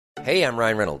Hey, I'm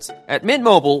Ryan Reynolds. At Mint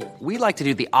Mobile, we like to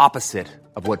do the opposite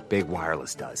of what Big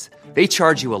Wireless does. They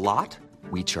charge you a lot,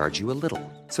 we charge you a little.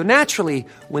 So naturally,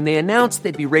 when they announced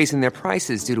they'd be raising their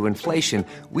prices due to inflation,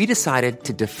 we decided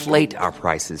to deflate our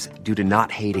prices due to not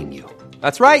hating you.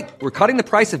 That's right. We're cutting the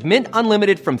price of Mint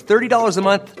Unlimited from $30 a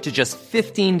month to just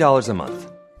 $15 a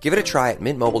month. Give it a try at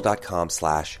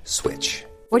mintmobile.com/switch.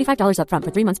 $45 up front for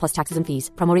 3 months plus taxes and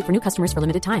fees. Promo rate for new customers for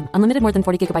limited time. Unlimited more than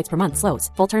 40 gigabytes per month. Slows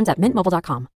full terms at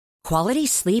mintmobile.com. Quality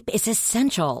sleep is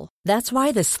essential. That's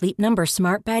why the Sleep Number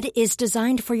Smart Bed is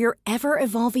designed for your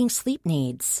ever-evolving sleep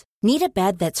needs. Need a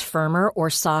bed that's firmer or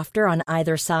softer on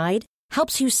either side?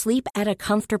 Helps you sleep at a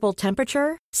comfortable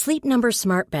temperature? Sleep Number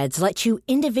Smart Beds let you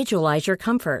individualize your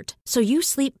comfort, so you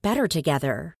sleep better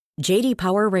together. J.D.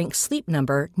 Power ranks Sleep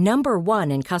Number number 1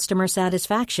 in customer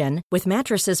satisfaction with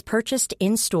mattresses purchased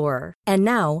in-store. And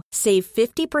now, save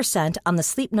 50% on the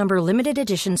Sleep Number Limited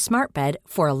Edition Smart Bed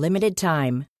for a limited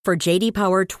time. For J.D.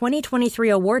 Power 2023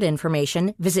 award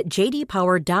information, visit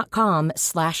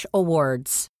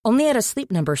jdpower.com/awards. Only at a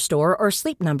Sleep Number store or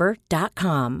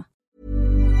sleepnumber.com.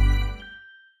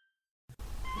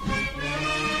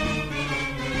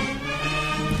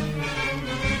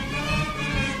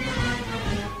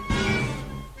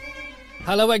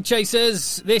 Hello, Egg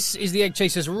Chasers. This is the Egg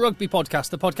Chasers Rugby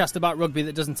Podcast, the podcast about rugby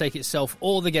that doesn't take itself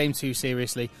or the game too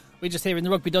seriously. We're just here in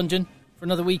the Rugby Dungeon for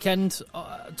another weekend,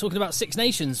 talking about Six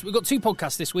Nations. We've got 2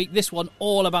 podcasts this week. This one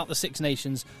all about the Six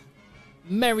Nations.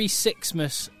 Merry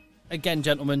SIXMAS again,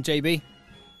 gentlemen. JB.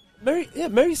 Merry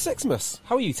SIXMAS.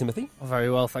 How are you, Timothy? Oh, very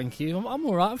well, thank you. I'm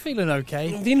all right. I'm feeling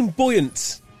okay. I'm feeling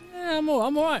buoyant. Yeah, I'm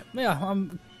all right. Yeah,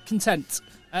 I'm content.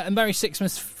 And Merry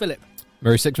SIXMAS, Philip.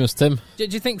 Merry SIXMAS, Tim. Do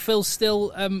you think Phil's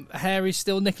still hair is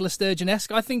still Nicola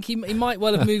Sturgeon-esque? I think he might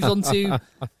well have moved on to.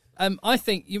 I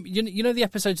think you know the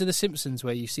episodes of The Simpsons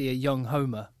where you see a young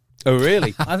Homer. Oh,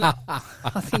 really? I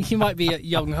think he might be at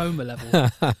young Homer level.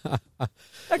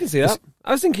 I can see that.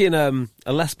 I was thinking a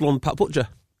less blonde Pat Butcher.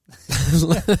 It's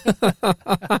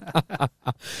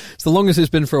the longest it's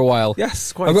been for a while.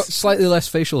 Yes, quite. I've got slightly less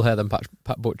facial hair than Pat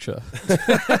Butcher.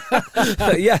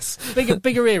 Yes,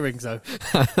 bigger earrings though.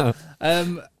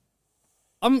 I'm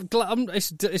glad.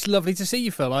 It's lovely to see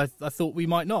you, Phil. I thought we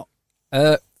might not.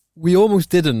 We almost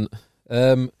didn't.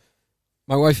 My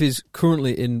wife is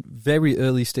currently in very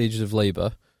early stages of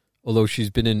labour, although she's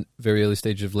been in very early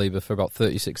stages of labour for about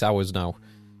 36 hours now.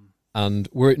 And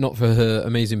were it not for her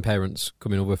amazing parents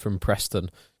coming over from Preston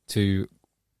to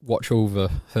watch over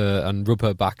her and rub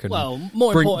her back and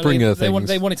more bring importantly, her things.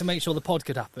 they wanted to make sure the pod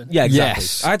could happen. Yeah, exactly.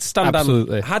 Yes, I had to stand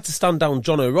absolutely. down. I had to stand down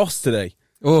John O'Ross today.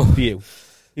 Oh, for you.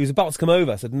 He was about to come over.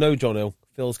 I said, "No, John O,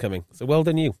 Phil's coming." So well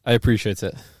done, you. I appreciate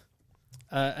it.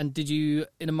 And did you,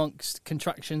 in amongst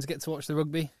contractions, get to watch the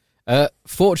rugby?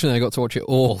 Fortunately, I got to watch it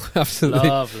all. Absolutely,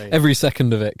 lovely. Every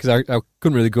second of it because I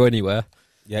couldn't really go anywhere.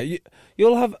 Yeah,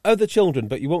 you'll have other children,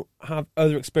 but you won't have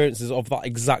other experiences of that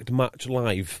exact match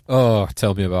live. Oh,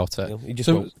 tell me about it. You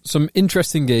just won't. Some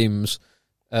interesting games.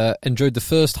 Enjoyed the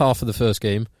first half of the first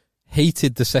game,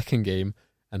 hated the second game,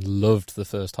 and loved the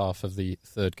first half of the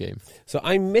third game. So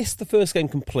I missed the first game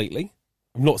completely.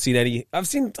 I've not seen any. I've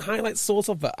seen highlights sort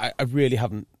of, but I really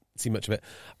haven't seen much of it.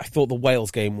 I thought the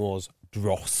Wales game was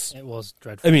dross. It was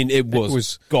dreadful. I mean, it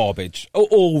was garbage.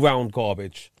 All round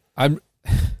garbage.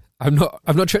 I've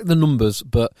not checked the numbers,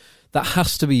 but that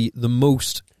has to be the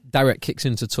most direct kicks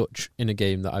into touch in a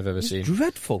game that I've ever seen.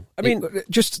 Dreadful. I mean,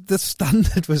 just the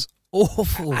standard was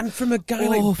awful, and from a guy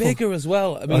like Bigger as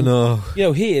well. I mean, I know. You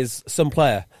know, he is some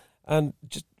player, and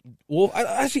just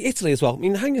actually Italy as well. I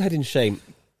mean, hang your head in shame.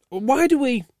 Why do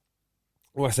we?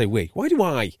 Well, I say we. Why do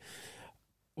I?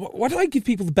 Why do I give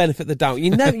people the benefit of the doubt?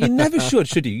 You never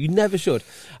should you? You never should.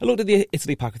 I looked at the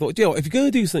Italy pack. I thought, you know, if you're going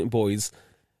to do something, boys,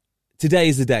 today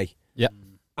is the day. Yeah.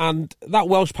 And that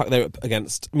Welsh pack they're up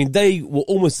against, I mean, they were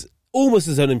almost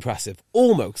as unimpressive.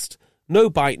 Almost. No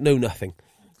bite, no nothing.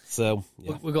 So,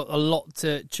 yeah. We've got a lot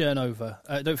to churn over.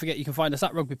 Don't forget, you can find us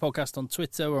at Rugby Podcast on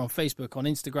Twitter or on Facebook, on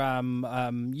Instagram,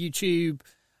 YouTube.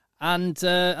 And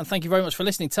thank you very much for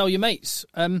listening. Tell your mates.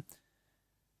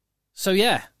 So,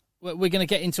 yeah, we're going to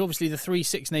get into, obviously, the 3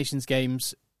 Six Nations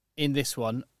games in this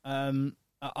one.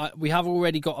 We have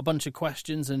already got a bunch of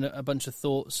questions and a bunch of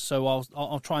thoughts, so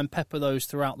I'll try and pepper those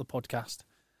throughout the podcast.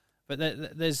 But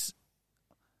there's...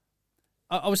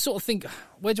 I was sort of thinking,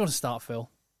 where do you want to start, Phil?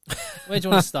 Where do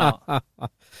you want to start?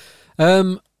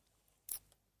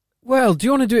 Well, do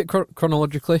you want to do it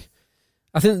chronologically?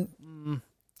 I think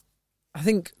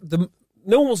the...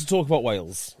 No one wants to talk about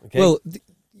Wales. Okay? Well,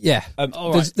 yeah.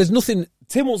 Right. There's nothing...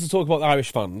 Tim wants to talk about the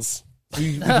Irish fans.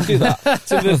 We can do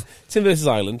that. Tim versus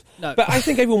Ireland. No. But I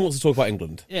think everyone wants to talk about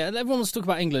England. Yeah, everyone wants to talk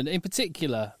about England. In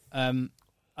particular,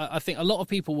 I think a lot of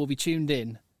people will be tuned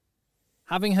in,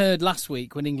 having heard last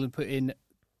week when England put in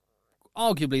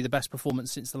arguably the best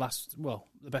performance since the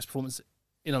best performance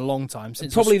in a long time.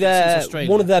 Since Probably since Australia.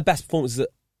 one of their best performances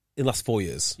in the last 4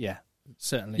 years. Yeah,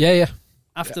 certainly. Yeah.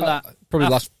 After that...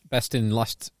 Probably best in the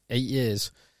last 8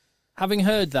 years. Having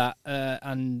heard that,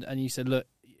 and you said, look,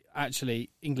 actually,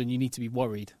 England, you need to be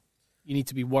worried. You need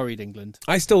to be worried, England.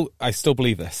 I still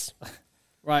believe this.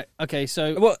 Right. Okay.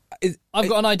 So I've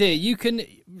got an idea. You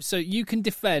can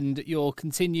defend your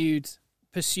continued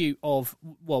pursuit of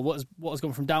what has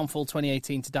gone from downfall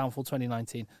 2018 to downfall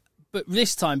 2019. But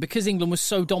this time, because England was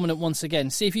so dominant once again,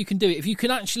 see if you can do it. If you can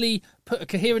actually put a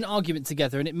coherent argument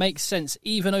together and it makes sense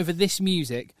even over this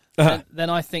music, then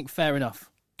I think fair enough.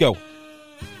 Go.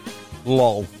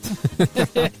 Lol.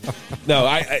 No,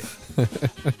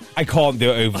 I can't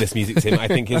do it over this music, Tim. I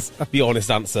think is the honest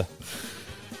answer.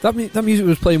 That music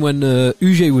was playing when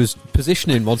Uge was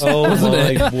positioning, wasn't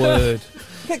it? My word.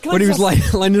 When he was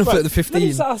lining up at the 15. Let me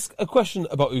just ask a question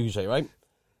about Uge, right?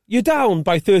 You're down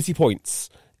by 30 points.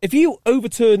 If you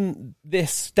overturn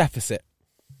this deficit,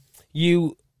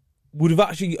 you would have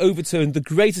actually overturned the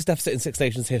greatest deficit in Six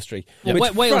Nations history. Yeah,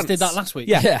 Wales did that last week.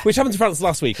 Yeah, which happened to France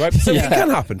last week, right? So it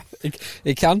can happen.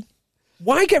 It can.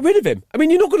 Why get rid of him? I mean,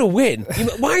 you're not going to win.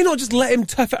 Why not just let him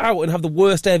tough it out and have the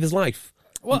worst day of his life?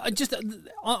 Well,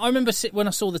 I remember when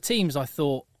I saw the teams, I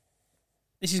thought,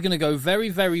 this is going to go very,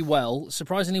 very well,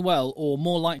 surprisingly well, or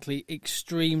more likely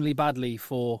extremely badly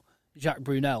for Jacques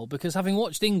Brunel, because having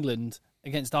watched England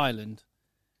against Ireland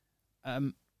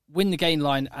win the gain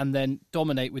line and then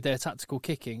dominate with their tactical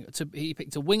kicking, he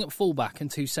picked a wing at fullback and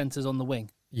two centres on the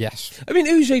wing. Yes. I mean,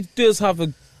 Uge does have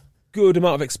a good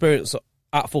amount of experience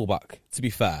at fullback, to be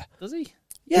fair. Does he?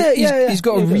 Yeah, He's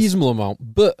got a reasonable amount,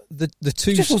 but the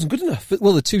two... It just wasn't good enough.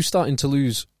 Well, the two starting to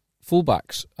lose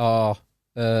fullbacks are...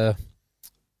 I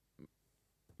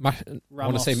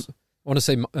want to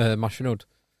say Machinod.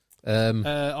 Maxime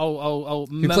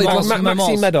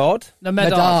Medard. No,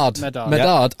 Medard.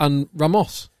 Medard and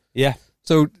Ramos. Yeah.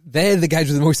 So they're the guys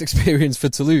with the most experience for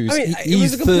Toulouse. I mean, he's it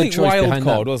was a complete wild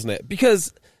card, them. wasn't it?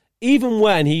 Because even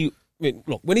when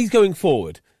when he's going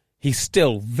forward, he's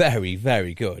still very,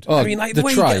 very good. Oh, I mean, like the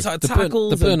way he gets out of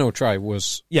tackles. The Burno try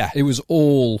was... Yeah. It was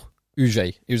all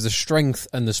Uge. It was the strength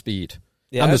and the speed.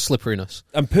 Yeah. And the slipperiness.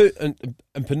 And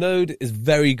Pinode is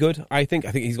very good, I think.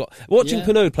 I think he's got... Watching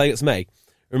Pinode play against May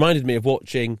reminded me of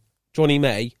watching Johnny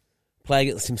May play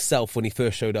against himself when he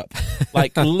first showed up.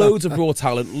 Like, loads of raw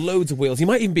talent, loads of wheels. He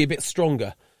might even be a bit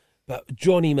stronger. But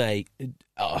Johnny May,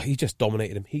 he just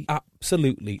dominated him. He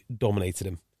absolutely dominated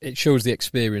him. It shows the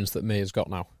experience that May has got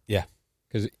now. Yeah.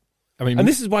 And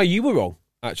this is why you were wrong,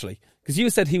 actually. Because you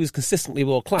said he was consistently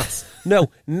world class.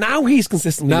 No, now he's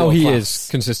consistently world class. Now he is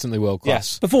consistently world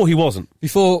class. Yes. Before he wasn't.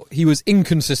 Before he was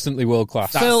inconsistently world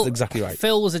class. That's exactly right.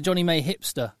 Phil was a Johnny May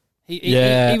hipster. He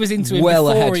was into him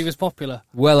before ahead. He was popular.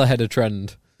 Well ahead of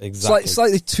trend. Exactly.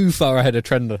 Slightly too far ahead of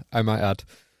trend, I might add.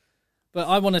 But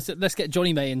let's get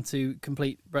Johnny May into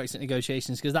complete Brexit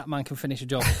negotiations, because that man can finish a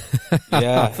job.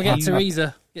 Yeah. Forget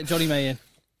Theresa, get Johnny May in.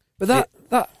 But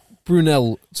that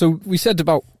Brunel, so we said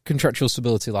about contractual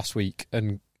stability last week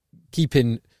and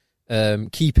keeping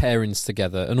key pairings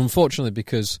together, and unfortunately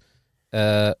because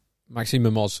Maxime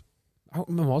Medard.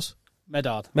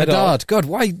 God,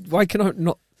 why can I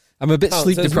not? I'm a bit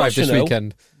sleep deprived this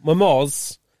weekend.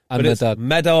 Memoz and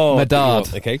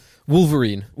Medard. Okay.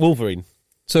 Wolverine.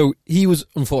 So he was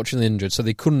unfortunately injured, so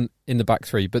they couldn't in the back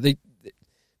three. But they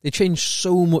changed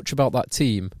so much about that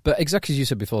team. But exactly as you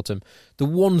said before, Tim, the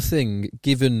one thing,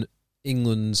 given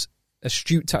England's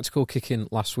astute tactical kicking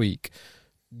last week,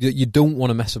 that you don't want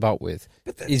to mess about with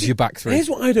is your back three. Here's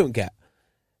what I don't get.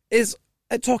 Is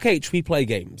at Talk H we play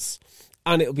games,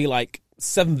 and it'll be like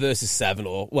 7 versus 7,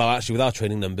 or, well, actually with our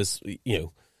training numbers,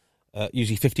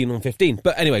 usually 15 on 15.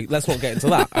 But anyway, let's not get into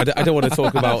that. I don't want to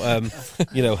talk about,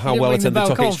 how well attended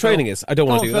Talk H training is. I don't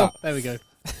want to do that. There we go.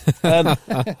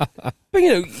 But,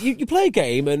 you play a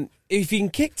game, and if you can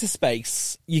kick to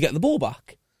space, you get the ball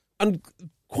back. And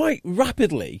quite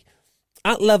rapidly,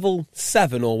 at level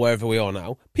 7 or wherever we are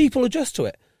now, people adjust to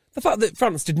it. The fact that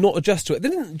France did not adjust to it, they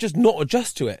didn't just not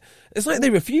adjust to it. It's like they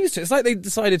refused it. It's like they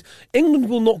decided England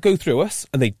will not go through us,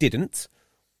 and they didn't.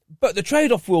 But the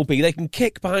trade-off will be they can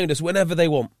kick behind us whenever they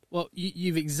want. Well,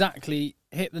 you've exactly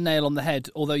hit the nail on the head,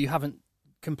 although you haven't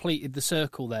completed the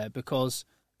circle there, because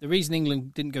the reason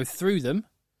England didn't go through them,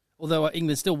 although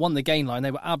England still won the gain line,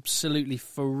 they were absolutely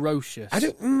ferocious.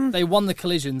 They won the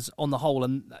collisions on the whole,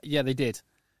 and yeah, they did.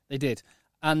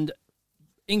 And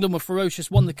England were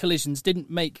ferocious, won the collisions, didn't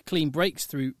make clean breaks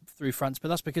through France, but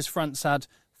that's because France had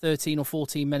 13 or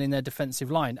 14 men in their defensive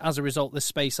line. As a result, there's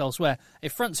space elsewhere.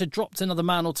 If France had dropped another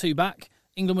man or two back,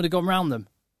 England would have gone round them.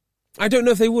 I don't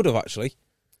know if they would have, actually.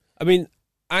 I mean,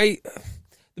 the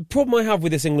problem I have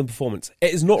with this England performance,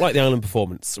 it is not like the Ireland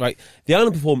performance, right? The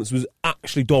Ireland performance was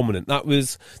actually dominant. That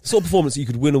was the sort of performance that you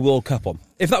could win a World Cup on.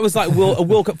 If that was like a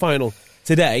World Cup final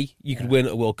today, you could win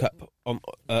a World Cup on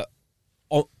that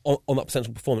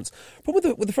potential performance. The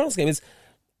problem with the France game is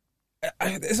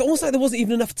it's almost like there wasn't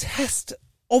even enough test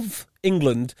of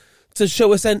England to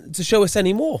show us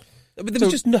any more. There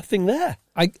was just nothing there.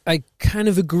 I kind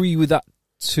of agree with that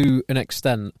to an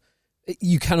extent.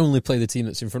 You can only play the team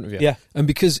that's in front of you. Yeah. And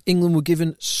because England were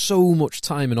given so much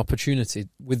time and opportunity,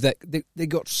 with that, they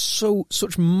got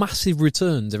such massive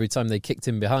returns every time they kicked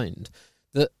in behind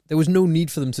that there was no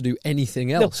need for them to do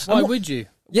anything else. No, why would you?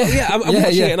 I'm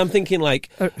watching it and I'm thinking like,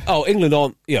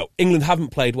 England haven't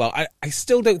played well. I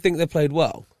still don't think they played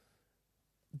well.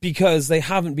 Because they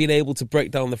haven't been able to break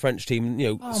down the French team,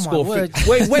 score. Wait,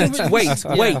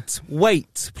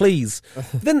 please.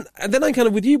 Then I'm kind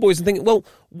of with you boys and thinking, well,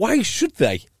 why should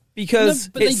they? Because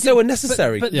it's so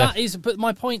unnecessary. But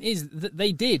my point is that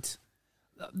they did.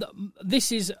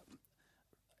 This is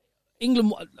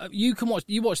England. You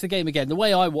watch the game again. The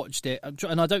way I watched it,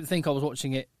 and I don't think I was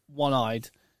watching it one-eyed.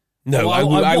 No, I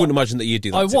wouldn't imagine that you'd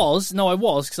do that. I was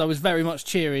because I was very much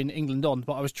cheering England on,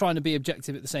 but I was trying to be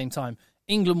objective at the same time.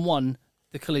 England won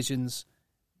the collisions.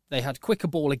 They had quicker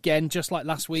ball again, just like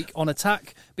last week, on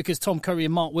attack, because Tom Curry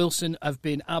and Mark Wilson have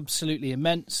been absolutely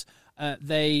immense.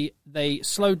 They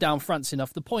slowed down France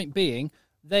enough. The point being,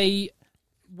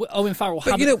 Owen Farrell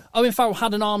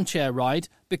had an armchair ride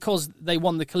because they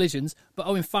won the collisions, but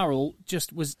Owen Farrell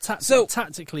just was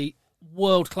tactically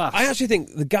world class. I actually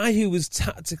think the guy who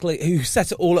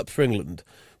set it all up for England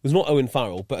was not Owen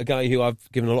Farrell, but a guy who I've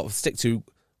given a lot of stick to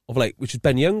of late, which is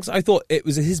Ben Youngs. I thought it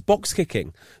was his box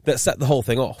kicking that set the whole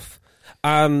thing off,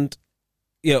 and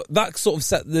that sort of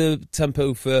set the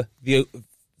tempo for the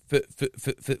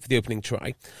opening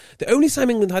try. The only time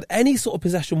England had any sort of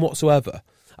possession whatsoever,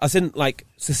 as in like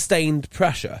sustained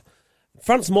pressure,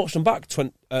 France marched them back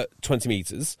 20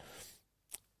 metres.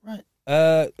 Right.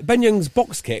 Ben Youngs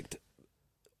box kicked.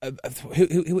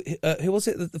 Who was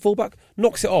it? The fullback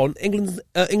knocks it on.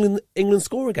 England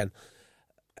score again.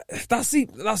 That's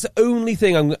the only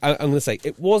thing I'm going to say.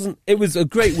 It was a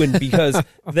great win because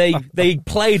they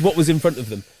played what was in front of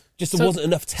them. There wasn't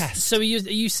enough test. So are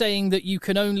you saying that you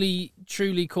can only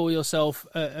truly call yourself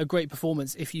a great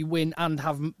performance if you win and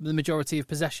have the majority of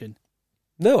possession?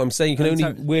 No, I'm saying you can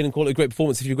only win and call it a great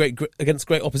performance if you're great against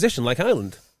great opposition like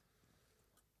Ireland.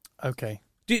 Okay.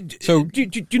 Do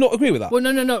you not agree with that? Well,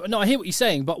 no. I hear what you're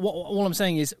saying, but all I'm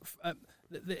saying is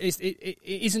it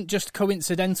isn't just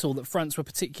coincidental that France were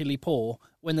particularly poor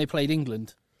when they played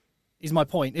England. Is my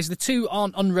point? Is the two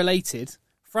aren't unrelated.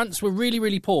 France were really,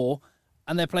 really poor,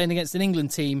 and they're playing against an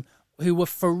England team who were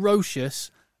ferocious.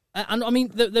 And I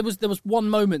mean, there was one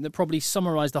moment that probably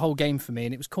summarised the whole game for me,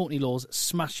 and it was Courtney Lawes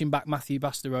smashing back Matthew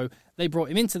Bastareaud. They brought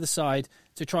him into the side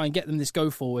to try and get them this go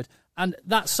forward, and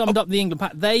that summed up the England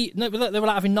pack. They were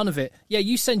having none of it. Yeah,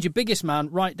 you send your biggest man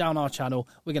right down our channel.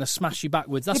 We're going to smash you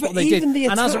backwards. That's what they did.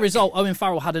 And as a result, Owen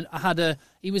Farrell had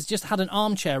an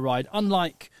armchair ride,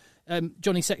 unlike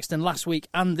Johnny Sexton last week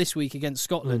and this week against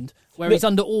Scotland, where he's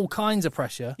under all kinds of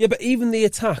pressure. Yeah, but even the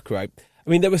attack, right? I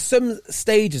mean, there were some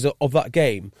stages of that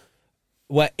game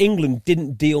where England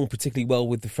didn't deal particularly well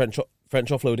with the French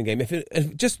offloading game.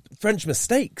 If just French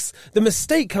mistakes. The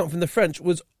mistake count from the French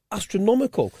was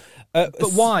astronomical.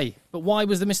 But why? But why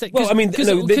was the mistake? Well, I mean,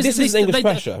 this is English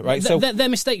pressure, right? So their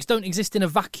mistakes don't exist in a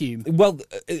vacuum. Well,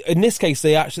 in this case,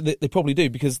 they probably do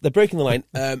because they're breaking the line.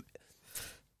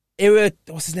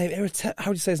 What's his name? How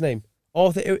do you say his name?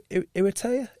 Arthur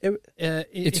Iturralde,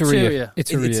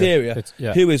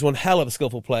 who is one hell of a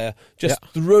skillful player, just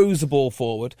throws the ball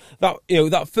forward.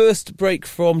 That first break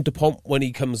from Dupont when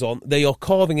he comes on, they are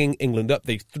carving England up.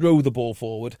 They throw the ball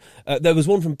forward. There was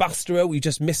one from Bastareaud who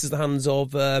just misses the hands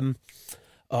of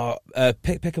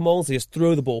Pickamoles. They just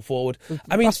throw the ball forward.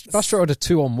 I mean, Bastareaud had a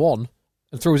 2-on-1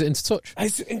 and throws it into touch.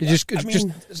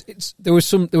 There was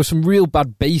some real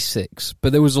bad basics,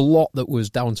 but there was a lot that was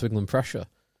down to England pressure.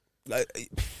 But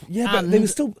they were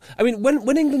still. I mean,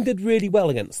 when England did really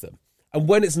well against them, and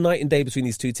when it's night and day between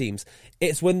these two teams,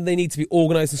 it's when they need to be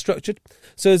organised and structured.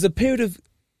 So there's a period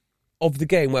of the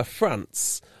game where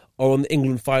France are on the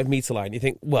England 5 metre line. You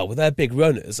think, well, they're big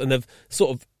runners and have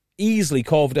sort of easily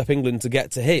carved up England to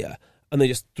get to here. and they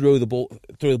just throw the ball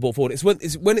forward. It's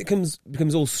when it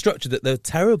becomes all structured that they're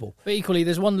terrible. But equally,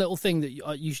 there's one little thing that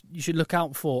you should look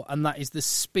out for, and that is the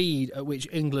speed at which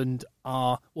England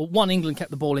are. Well, one, England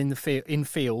kept the ball in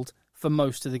field for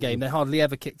most of the game. They hardly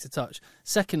ever kicked a touch.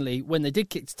 Secondly, when they did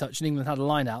kick to touch and England had a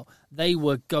line out, they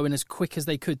were going as quick as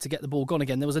they could to get the ball gone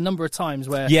again. There was a number of times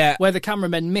where the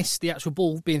cameramen missed the actual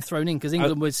ball being thrown in because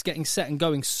England was getting set and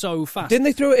going so fast. Didn't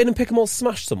they throw it in and pick them all,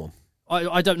 smash someone?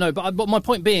 I don't know, but my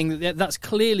point being that that's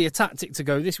clearly a tactic to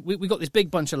go. We got this big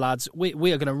bunch of lads. We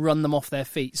are going to run them off their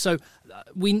feet. So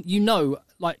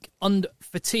like under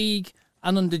fatigue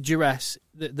and under duress,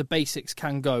 the basics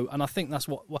can go. And I think that's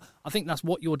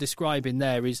what you're describing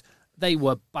there. Is they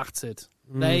were battered.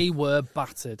 They were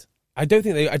battered. I don't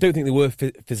think they were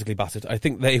physically battered. I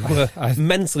think they were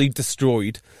mentally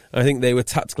destroyed. I think they were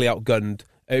tactically outgunned.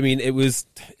 I mean, it was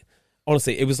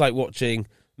like watching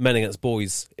men against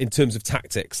boys in terms of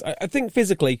tactics. I think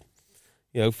physically,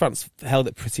 France held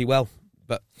it pretty well,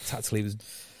 but tactically it was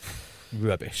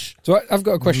rubbish. So I've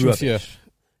got a question for you.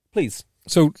 Please.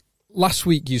 So last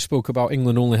week you spoke about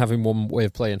England only having one way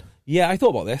of playing. Yeah, I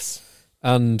thought about this.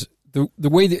 And the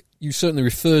way that you certainly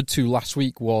referred to last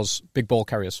week was big ball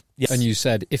carriers. Yes. And you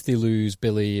said if they lose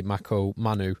Billy, Mako,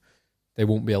 Manu, they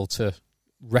won't be able to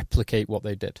replicate what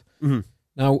they did. Mm-hmm.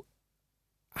 Now,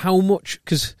 how much...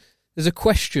 Because there's a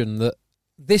question that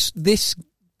this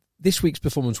week's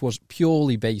performance was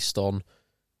purely based on,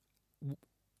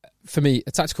 for me,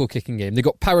 a tactical kicking game. They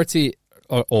got parity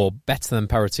or better than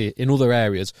parity in other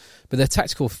areas, but their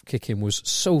tactical kicking was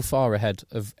so far ahead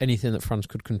of anything that France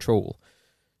could control.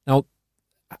 Now,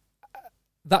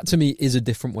 that to me is a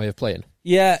different way of playing.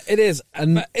 Yeah, it is.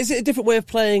 And is it a different way of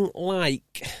playing?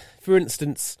 Like, for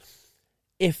instance,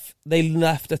 if they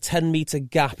left a 10-metre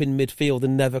gap in midfield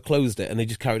and never closed it and they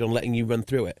just carried on letting you run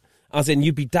through it. As in,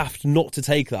 you'd be daft not to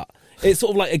take that. It's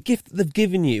sort of like a gift that they've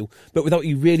given you, but without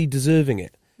you really deserving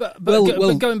it. But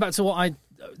going back to what I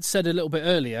said a little bit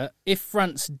earlier, if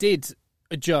France did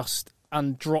adjust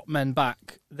and drop men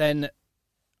back, then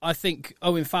I think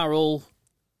Owen Farrell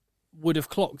would have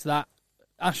clocked that.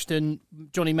 Ashton,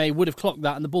 Johnny May would have clocked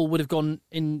that, and the ball would have gone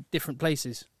in different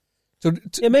places. So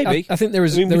yeah, maybe. I think there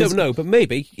is. I mean, we don't know, but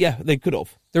maybe. Yeah, they could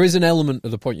have. There is an element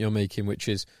of the point you're making, which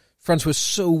is France was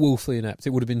so woefully inept; it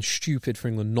would have been stupid for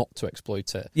England not to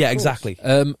exploit it. Yeah, exactly.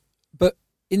 But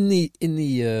in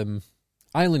the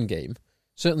Ireland game,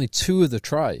 certainly two of the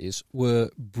tries were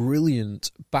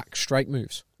brilliant back strike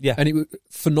moves. Yeah, and it was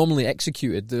phenomenally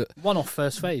executed. One off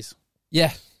first phase.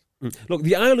 Yeah. Look,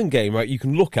 the Ireland game, right? You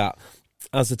can look at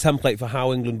as a template for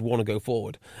how England want to go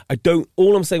forward.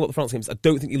 All I'm saying about the France game is I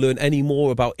don't think you learn any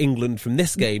more about England from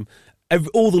this game.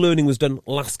 All the learning was done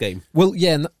last game. Well,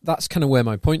 yeah, and that's kind of where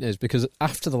my point is, because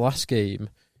after the last game,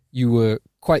 you were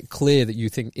quite clear that you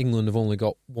think England have only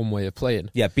got one way of playing.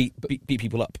 Yeah, beat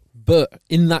people up. But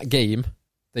in that game,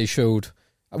 they showed,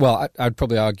 well, I'd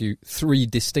probably argue 3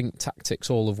 distinct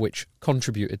tactics, all of which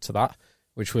contributed to that,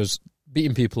 which was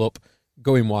beating people up,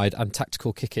 going wide, and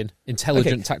tactical kicking,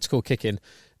 intelligent tactical kicking.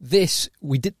 This,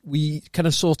 we kind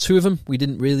of saw 2 of them. We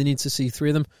didn't really need to see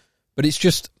 3 of them. But it's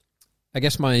just, I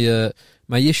guess my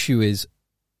issue is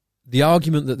the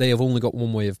argument that they have only got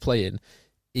one way of playing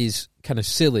is kind of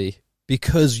silly,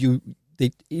 because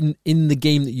in the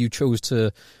game that you chose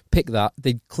to pick that,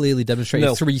 they clearly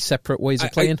demonstrated 3 separate ways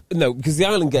of playing. No, because the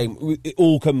Ireland game, it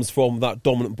all comes from that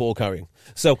dominant ball carrying.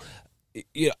 So...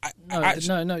 Yeah,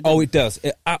 no. Oh, it does.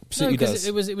 It absolutely does.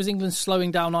 It was England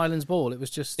slowing down Ireland's ball. It was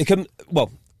just the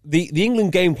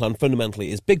England game plan fundamentally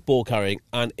is big ball carrying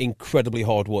and incredibly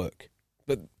hard work.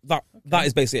 But that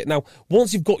is basically it. Now,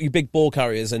 once you've got your big ball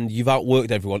carriers and you've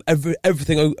outworked everyone,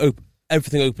 everything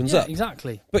opens up.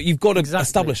 Exactly. But you've got to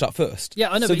establish that first. Yeah,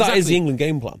 I know. So that is the England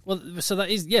game plan. Well, so that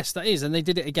is, and they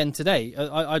did it again today.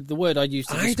 The word I used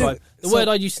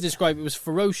to describe it was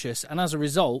ferocious, and as a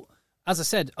result. As I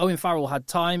said, Owen Farrell had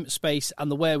time, space,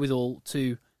 and the wherewithal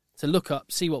to look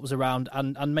up, see what was around,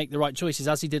 and make the right choices,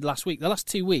 as he did last week. The last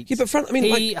 2 weeks,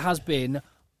 he has been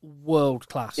world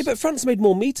class. Yeah, but France made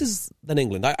more metres than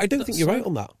England. I don't think you're right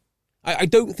on that. I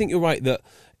don't think you're right that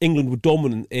England were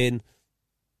dominant in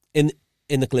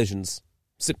the collisions.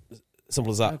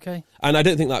 Simple as that. Okay. And I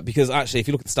don't think that, because actually, if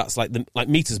you look at the stats, like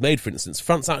metres made, for instance,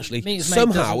 France actually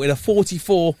somehow in a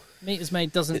 44 metres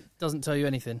made doesn't tell you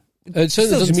anything. It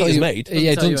certainly doesn't tell you, made.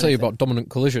 it doesn't tell you about dominant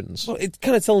collisions. Well, it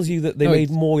kind of tells you that they made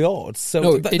more yards.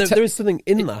 So there is something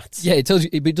in that. Yeah, it tells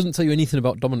you, but it doesn't tell you anything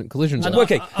about dominant collisions.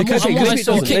 Okay,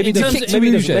 maybe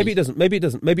it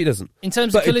doesn't. In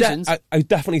terms of collisions, I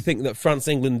definitely think that France,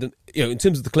 England, in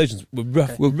terms of the collisions,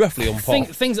 we're roughly on par.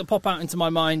 Things that pop out into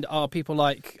my mind are people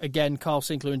like, again, Carl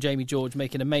Sinclair and Jamie George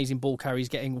making amazing ball carries,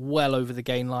 getting well over the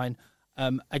gain line.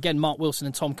 Again, Mark Wilson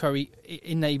and Tom Curry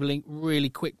enabling really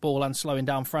quick ball and slowing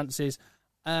down France's.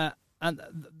 And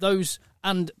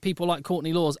people like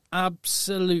Courtney Lawes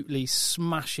absolutely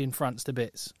smashing France to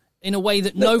bits in a way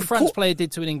that no France player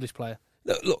did to an English player.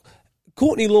 Look,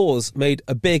 Courtney Lawes made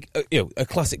a big, a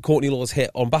classic Courtney Lawes hit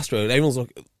on Bastro, and everyone's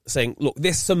saying, look,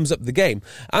 this sums up the game.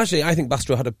 Actually, I think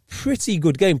Bastro had a pretty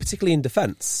good game, particularly in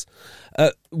defence.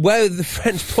 Where the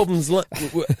French problems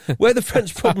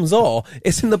are,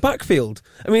 it's in the backfield.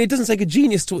 I mean, it doesn't take a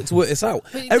genius to work this out.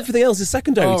 Everything else is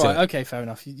secondary to it. Okay, fair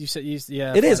enough. You said,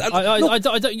 yeah, it is.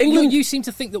 You seem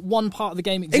to think that one part of the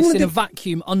game exists in a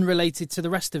vacuum, unrelated to the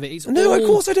rest of it. Of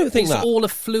course I don't think that. It's all a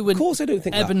fluid. Of course I don't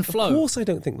think ebb that. and flow. Of course I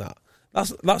don't think that.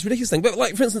 That's a ridiculous thing. But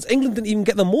like, for instance, England didn't even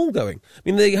get them all going. I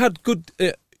mean, they had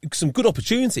some good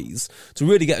opportunities to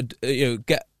really get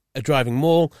a driving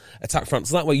maul, attack France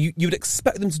that way. You would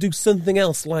expect them to do something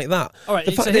else like that. All right,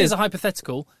 so here's a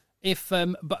hypothetical. If,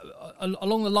 but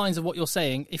along the lines of what you're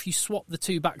saying, if you swap the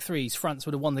two back threes, France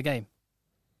would have won the game.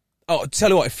 Oh, tell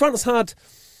you what, if France had...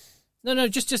 No,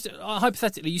 just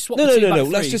hypothetically, you swap the two back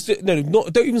threes. Let's just...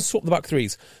 don't even swap the back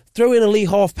threes. Throw in a Lee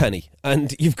Halfpenny,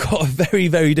 and you've got a very,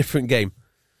 very different game.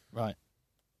 Right.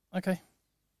 Okay.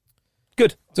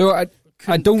 Good. So I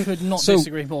could not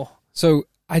disagree more. So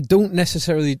I don't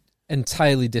necessarily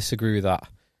entirely disagree with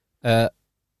that.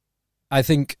 I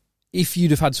think if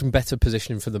you'd have had some better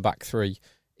positioning for the back three,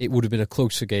 it would have been a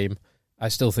closer game. I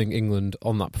still think England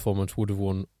on that performance would have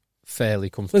won fairly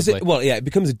comfortably. It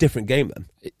becomes a different game then.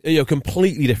 A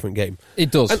completely different game.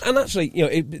 It does. And actually,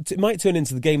 it might turn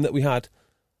into the game that we had.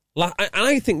 And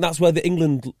I think that's where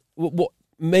what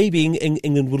maybe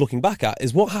England were looking back at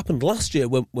is what happened last year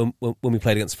when we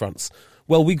played against France.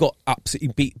 Well, we got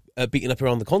absolutely beaten up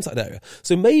around the contact area.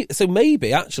 So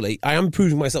maybe actually I am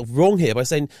proving myself wrong here by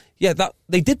saying, that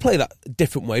they did play that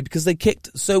different way because they kicked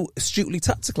so astutely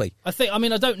tactically. I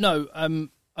don't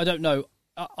know.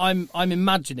 I'm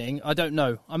imagining. I don't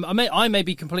know. I may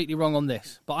be completely wrong on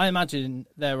this, but I imagine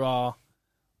there are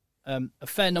a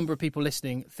fair number of people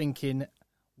listening thinking,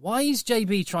 why is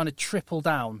JB trying to triple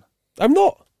down? I'm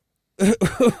not.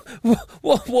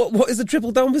 What is the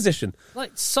triple down position?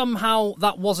 Like, somehow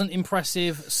that wasn't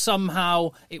impressive.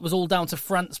 Somehow it was all down to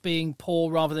France being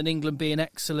poor rather than England being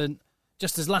excellent.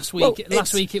 Just as last week it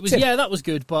was, that was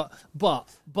good, but. Well,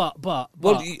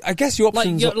 I guess your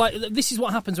options. This is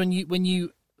what happens when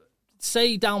you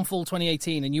say downfall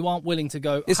 2018 and you aren't willing to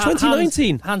go. It's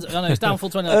 2019. It's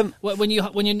downfall 2019.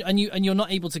 when you're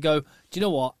not able to go. Do you know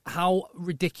what? How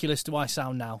ridiculous do I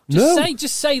sound now?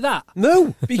 Just say that.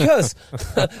 No, because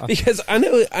I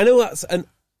know that's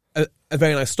a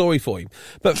very nice story for you,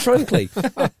 but frankly,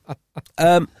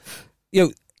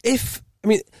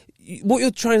 what you're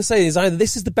trying to say is either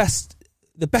this is the best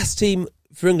team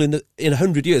for England in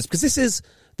 100 years, because this is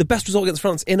the best result against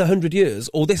France in 100 years,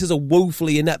 or this is a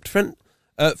woefully inept French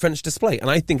display, and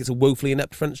I think it's a woefully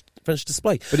inept French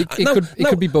display. But it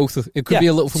could be both. It could be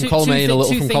a little from column A and a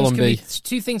little from column B.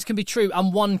 Two things can be true,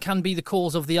 and one can be the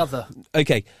cause of the other.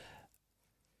 Okay.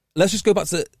 Let's just go back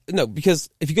to... No, because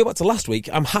if you go back to last week,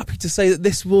 I'm happy to say that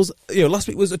this was... last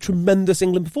week was a tremendous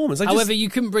England performance. However, you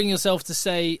couldn't bring yourself to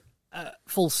say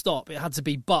full stop. It had to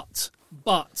be but.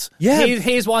 Yeah.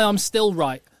 Here's why I'm still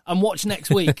right. And watch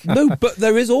next week. No, but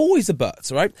there is always a but,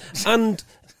 right? And,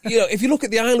 if you look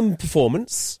at the Ireland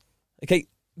performance, okay,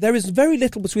 there is very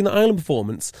little between the Ireland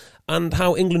performance and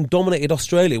how England dominated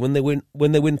Australia when they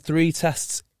win 3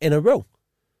 tests in a row.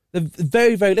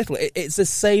 Very, very little. It's the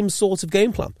same sort of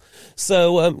game plan.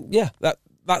 So,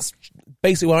 that's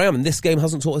basically where I am. And this game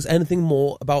hasn't taught us anything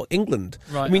more about England.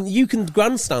 Right. I mean, you can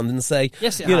grandstand and say...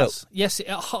 Yes, it has.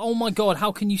 Oh, my God,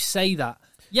 how can you say that?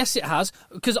 Yes, it has.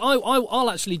 Because I'll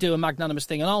actually do a magnanimous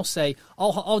thing, and I'll say,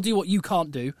 I'll do what you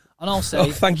can't do, and I'll say...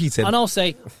 Oh, thank you, Tim. And I'll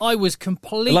say, I was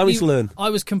completely... Allow me to learn. I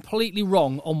was completely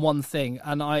wrong on one thing,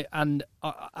 and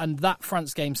that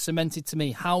France game cemented to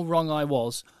me how wrong I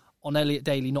was on Elliot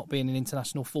Daly not being an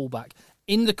international fullback.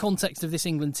 In the context of this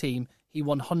England team, he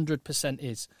 100%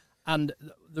 is. And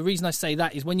the reason I say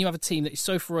that is when you have a team that is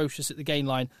so ferocious at the gain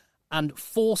line and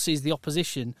forces the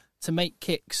opposition to make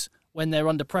kicks when they're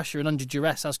under pressure and under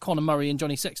duress, as Conor Murray and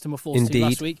Johnny Sexton were forced to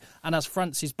last week, and as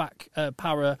France's back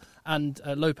Para and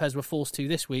Lopez were forced to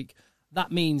this week,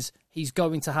 that means he's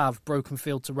going to have broken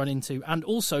field to run into. And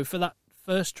also for that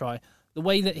first try, the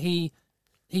way that he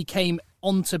came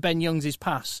onto Ben Youngs'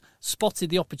 pass, spotted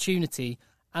the opportunity,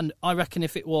 and I reckon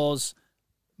if it was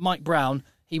Mike Brown,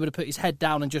 he would have put his head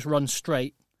down and just run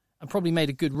straight and probably made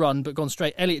a good run, but gone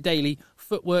straight. Elliot Daly,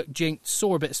 footwork, jinked,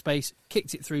 saw a bit of space,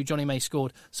 kicked it through, Johnny May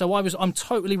scored. So I'm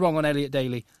totally wrong on Elliot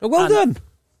Daly. Oh, well done.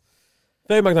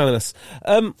 Very magnanimous.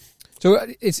 So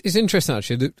it's interesting,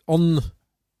 actually, that on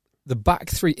the back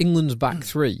three, England's back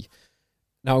three,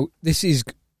 now this is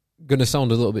going to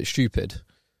sound a little bit stupid,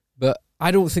 but I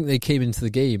don't think they came into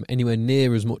the game anywhere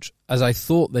near as much as I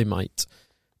thought they might.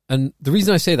 And the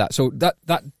reason I say that, so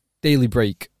that Daly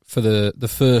break for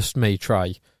the first May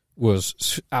try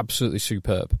was absolutely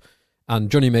superb. And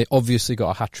Johnny May obviously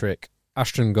got a hat-trick.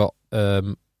 Ashton got at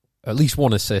least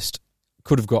one assist,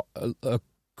 could have got a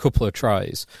couple of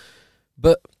tries.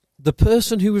 But the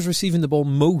person who was receiving the ball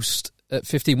most at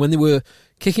 15, when they were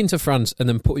kicking to France and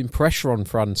then putting pressure on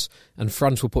France, and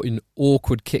France were putting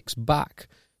awkward kicks back,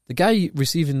 the guy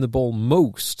receiving the ball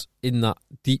most in that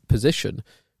deep position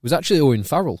was actually Owen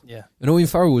Farrell. Yeah. And Owen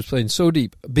Farrell was playing so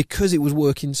deep because it was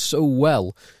working so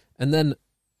well. And then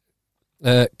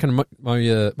my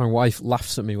wife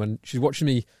laughs at me when she's watching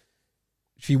me.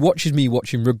 She watches me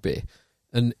watching rugby,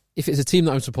 and if it's a team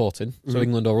that I'm supporting, so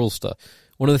England or Ulster,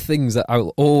 one of the things that I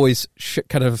will always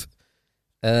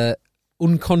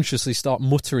unconsciously start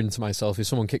muttering to myself if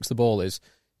someone kicks the ball is,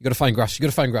 "You got to find grass. You got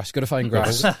to find grass. You got to find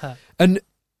grass." And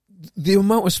the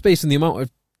amount of space and the amount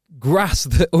of grass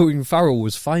that Owen Farrell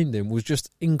was finding was just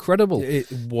incredible.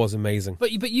 It was amazing.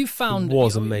 But you found it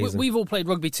was amazing. We've all played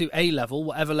rugby to A level,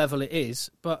 whatever level it is.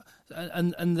 But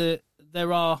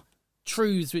there are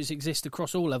truths which exist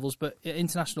across all levels, but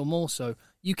international more so.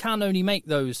 You can only make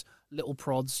those little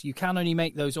prods. You can only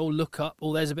make those. Look up.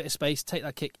 There's a bit of space. Take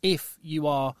that kick. If you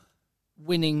are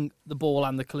winning the ball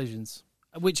and the collisions,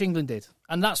 which England did.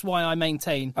 And that's why I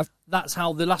maintain that's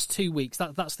how the last 2 weeks,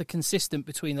 that's the consistent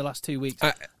between the last 2 weeks.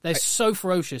 They're so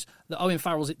ferocious that Owen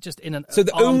Farrell's just in an so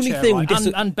the only thing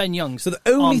right, and Ben Youngs. So the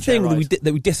only thing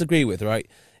that we disagree with, right,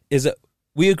 is that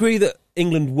we agree that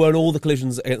England won all the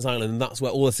collisions against Ireland, and that's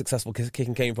where all the successful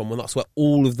kicking came from, and that's where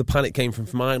all of the panic came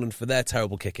from Ireland for their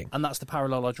terrible kicking. And that's the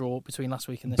parallel I draw between last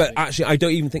week and this week. But actually, I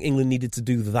don't even think England needed to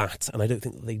do that, and I don't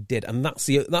think that they did, and that's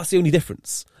the only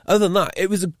difference. Other than that, it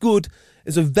was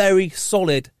a very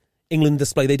solid England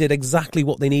display. They did exactly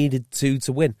what they needed to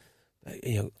win.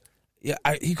 You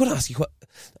got to ask you.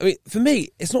 I mean, for me,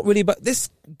 it's not really about this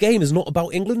game. Is not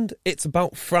about England. It's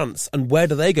about France and where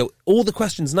do they go. All the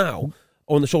questions now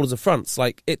are on the shoulders of France.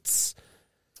 Like it's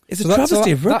a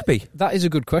travesty of rugby. That is a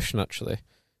good question, actually.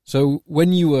 So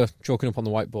when you were chalking up on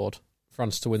the whiteboard,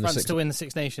 France to win the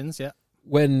Six Nations, yeah.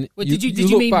 Did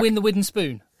you mean back, win the wooden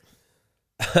spoon?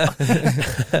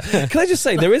 Can I just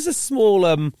say there is a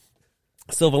small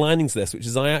silver lining to this, which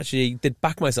is I actually did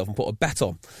back myself and put a bet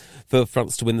on for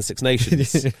France to win the Six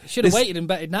Nations. Should have waited and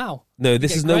betted now. No,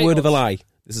 this is no word of a lie.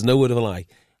 This is no word of a lie.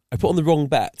 I put on the wrong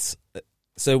bet,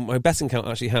 so my betting count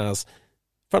actually has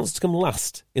France to come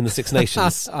last in the Six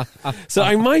Nations. So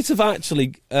I might have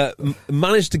actually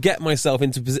managed to get myself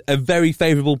into a very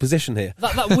favourable position here.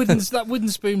 That wooden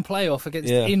spoon playoff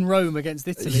in Rome against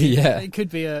Italy. Yeah, it could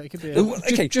be a.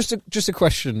 Okay, just a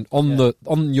question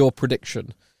on your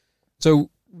prediction. So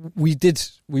we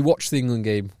watched the England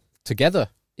game together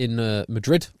in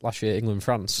Madrid last year,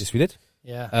 England-France. Yes, we did.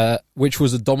 Yeah, which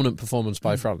was a dominant performance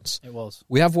by France. It was.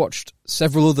 We have watched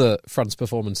several other France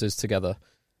performances together.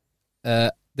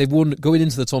 They've won, going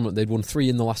into the tournament, they'd won 3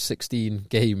 in the last 16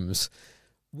 games.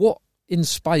 What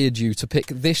inspired you to pick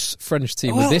this French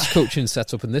team with this coaching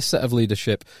setup and this set of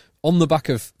leadership on the back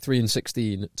of 3 and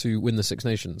 16 to win the Six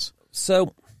Nations?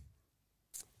 So,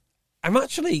 I'm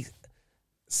actually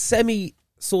semi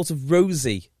sort of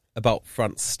rosy about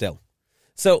France still.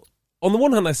 So, on the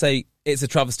one hand, I say it's a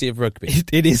travesty of rugby.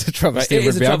 It is a travesty of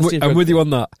rugby. I'm with you on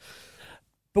that.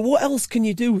 But what else can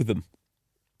you do with them?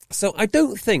 So I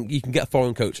don't think you can get a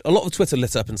foreign coach. A lot of Twitter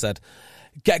lit up and said,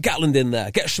 get Gatland in there,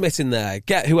 get Schmidt in there,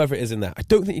 get whoever it is in there. I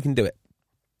don't think you can do it.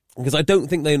 Because I don't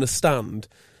think they understand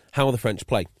how the French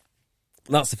play.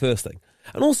 That's the first thing.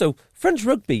 And also, French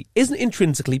rugby isn't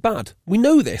intrinsically bad. We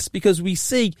know this because we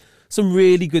see some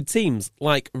really good teams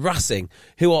like Racing,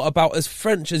 who are about as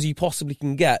French as you possibly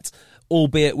can get,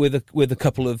 albeit with a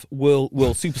couple of world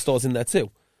superstars in there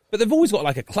too. But they've always got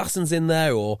like a Claessens in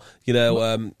there, or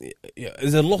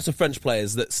there's a lot of French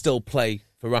players that still play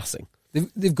for Racing.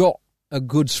 They've got a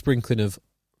good sprinkling of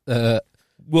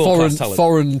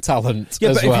foreign talent as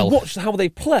well. If you watch how they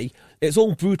play, It's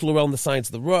all brutal around the sides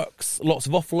of the rucks, lots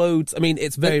of offloads. I mean,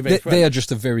 it's very, very French. They are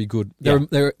just a very good...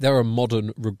 They're a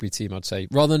modern rugby team, I'd say.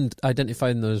 Rather than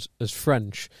identifying those as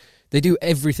French, they do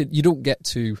everything. You don't get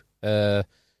to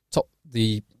top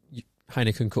the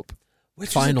Heineken Cup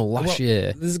final last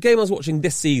year. There's a game I was watching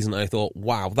this season, and I thought,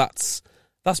 wow, that's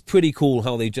pretty cool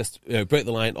how they just break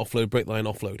the line, offload, break the line,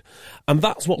 offload. And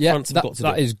that's what France have got to do.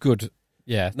 That is good.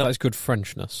 Yeah, that is good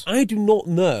Frenchness. I do not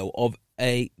know of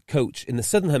a coach in the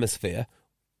Southern Hemisphere,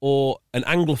 or an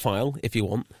Anglophile, if you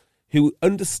want, who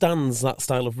understands that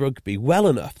style of rugby well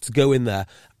enough to go in there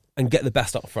and get the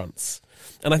best out of France.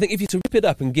 And I think if you to rip it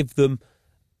up and give them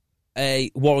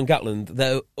a Warren Gatland,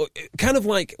 they're kind of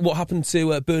like what happened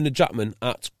to Bernard Jackman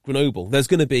at Grenoble. There's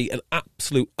going to be an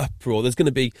absolute uproar. There's going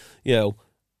to be,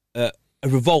 a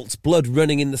revolt, blood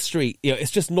running in the street.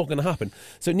 It's just not going to happen.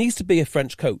 So it needs to be a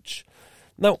French coach.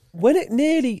 Now, when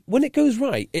it goes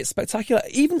right, it's spectacular.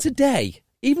 Even today,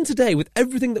 with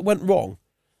everything that went wrong,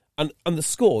 and the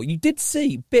score, you did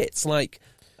see bits like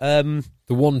the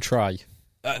one try.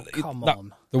 Come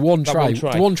on. The one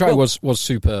try was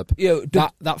superb.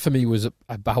 That for me was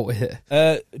about it.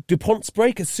 Dupont's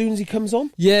break as soon as he comes on.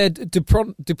 Yeah,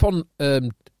 Dupont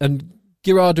and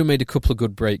Girardeau made a couple of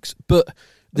good breaks, but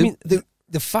the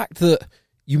fact that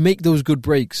you make those good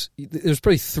breaks, there's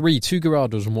probably two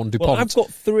Girardeaus and one Dupont. Well, I've got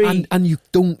three, and you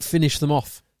don't finish them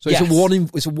off. So yes.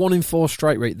 It's a 1 in 4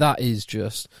 strike rate. That is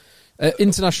just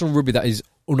international rugby. That is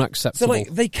unacceptable.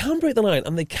 So they can break the line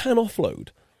and they can offload.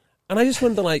 And I just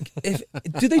wonder,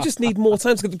 do they just need more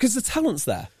time? Because the talent's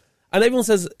there. And everyone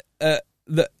says that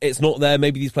it's not there.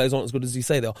 Maybe these players aren't as good as you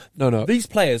say they are. No. These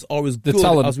players are as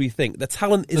good as we think. The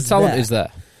talent is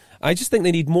there. I just think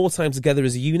they need more time together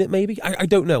as a unit, maybe. I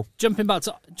don't know. Jumping back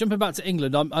to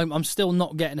England, I'm still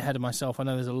not getting ahead of myself. I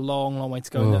know there's a long, long way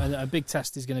to go. And a big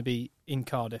test is going to be in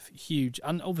Cardiff. Huge.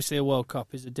 And obviously a World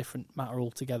Cup is a different matter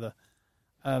altogether.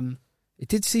 It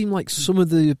did seem like some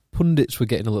of the pundits were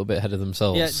getting a little bit ahead of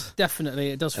themselves. Yeah, definitely.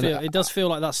 It does feel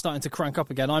like that's starting to crank up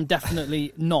again. I'm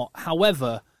definitely not.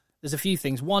 However, there's a few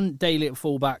things. One, Daly at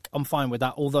fullback, I'm fine with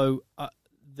that. Although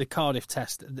the Cardiff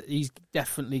test, he's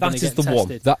definitely going to get tested.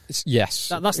 That is the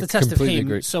one. That's the test of him.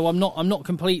 Agree. So I'm not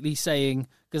completely saying,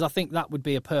 because I think that would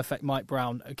be a perfect Mike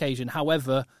Brown occasion.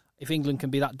 However, if England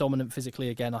can be that dominant physically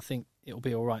again, I think it'll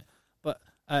be all right. But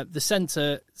the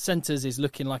centres is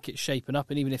looking like it's shaping up,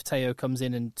 and even if Teo comes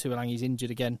in and Tuolangi's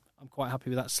injured again, I'm quite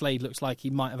happy with that. Slade looks like he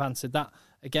might have answered that.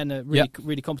 Again, a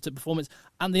really competent performance.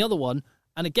 And the other one,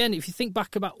 and again, if you think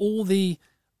back about all the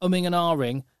umming and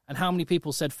ahhing and how many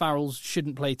people said Farrell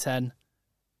shouldn't play 10,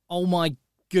 oh my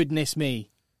goodness me,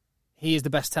 he is the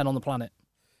best 10 on the planet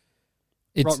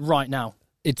right now.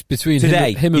 It's between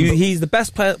today. him and he's the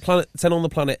best 10 on the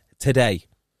planet today.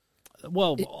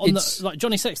 Well,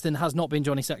 Johnny Sexton has not been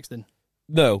Johnny Sexton.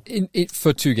 No.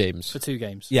 For 2 games. For 2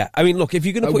 games. Yeah, I mean, look, if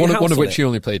you're going to put your house one of on which he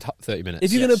only played 30 minutes.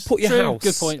 If you're going to put your house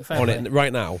good point, on it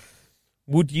right now,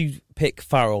 would you pick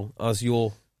Farrell as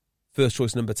your first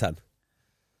choice number 10?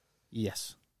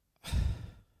 Yes.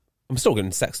 I'm still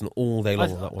going Sexton all day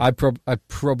long on that one. I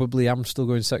probably am still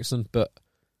going Sexton, but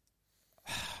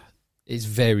it's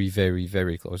very, very,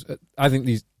 very close. I think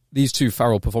these 2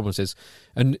 Farrell performances,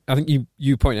 and I think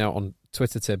you pointed out on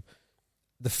Twitter, Tim,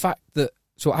 the fact that...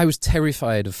 So I was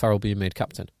terrified of Farrell being made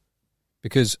captain,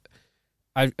 because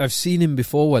I've seen him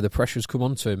before where the pressure's come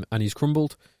onto him and he's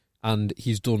crumbled and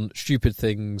he's done stupid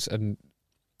things, and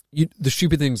the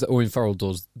stupid things that Owen Farrell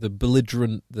does, the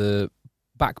belligerent, the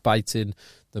backbiting,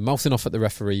 the mouthing off at the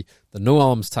referee, the no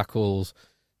arms tackles,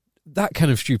 that kind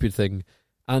of stupid thing.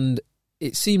 And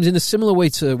it seems in a similar way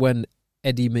to when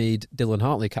Eddie made Dylan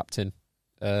Hartley captain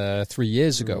 3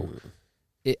 years ago,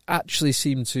 it actually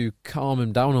seemed to calm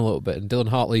him down a little bit. And Dylan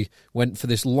Hartley went for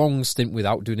this long stint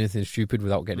without doing anything stupid,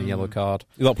 without getting a yellow card.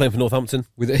 Without playing for Northampton?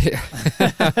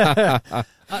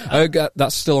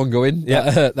 That's still ongoing,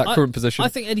 that current position. I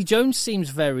think Eddie Jones seems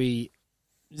very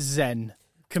zen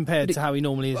compared to how he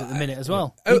normally is at the minute as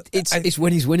well. It's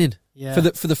when he's winning. Yeah.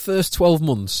 For the first 12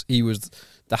 months, he was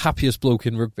the happiest bloke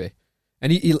in rugby.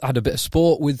 And he had a bit of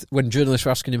sport with, when journalists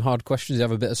were asking him hard questions, he'd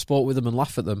have a bit of sport with them and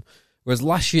laugh at them. Whereas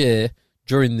last year,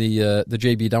 during the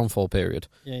JB downfall period,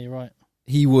 yeah, you're right,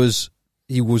 he was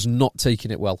not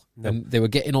taking it well. No. And they were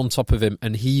getting on top of him,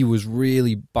 and he was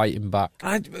really biting back.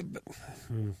 Not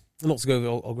to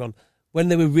go all on. When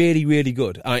they were really, really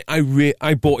good,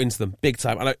 I bought into them big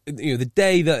time. And the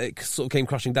day that it sort of came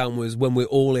crashing down was when we were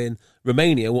all in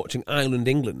Romania watching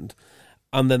Ireland-England.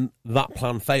 And then that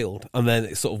plan failed, and then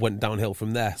it sort of went downhill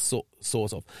from there, sort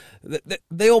of.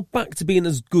 They are back to being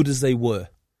as good as they were.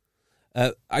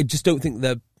 I just don't think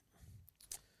they're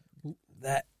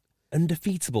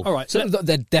undefeatable. All right, So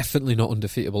they're definitely not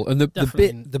undefeatable. And the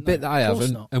bit that I have,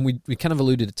 and we kind of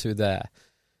alluded to there.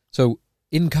 So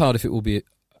in Cardiff, it will be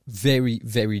very,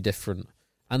 very different.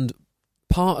 And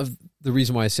part of the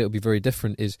reason why I say it'll be very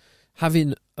different is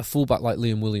having a fullback like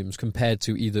Liam Williams compared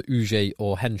to either Uge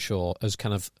or Henshaw as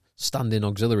kind of stand-in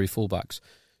auxiliary fullbacks.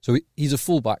 So he's a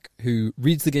fullback who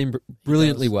reads the game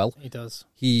brilliantly well. He does.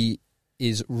 He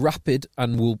is rapid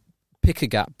and will pick a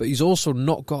gap, but he's also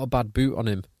not got a bad boot on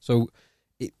him. So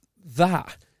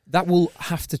that will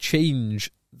have to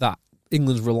change that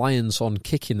England's reliance on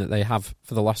kicking that they have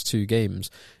for the last two games.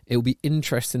 It'll be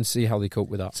interesting to see how they cope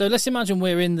with that. So let's imagine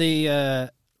we're in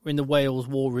the Wales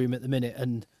war room at the minute,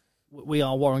 and we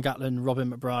are Warren Gatland,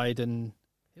 Robin McBride, and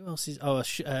who else is?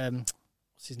 What's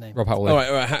his name? Rob Howley. All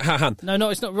right. Han. No,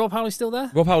 it's not. Rob Howley's still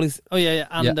there. Rob Howley's. Oh yeah,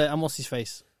 and what's his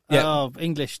face? Yeah. Oh,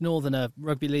 English Northerner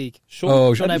Rugby League.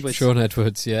 Sean Edwards. Sean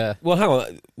Edwards, yeah. Well, hang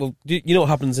on. Well, you know what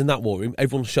happens in that war room?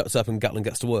 Everyone shuts up and Gatland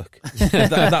gets to work.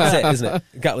 That's it, isn't it?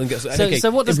 Gatland gets. So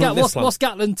what does what's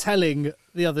Gatland telling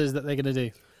the others that they're going to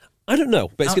do? I don't know,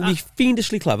 but it's going to be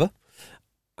fiendishly clever.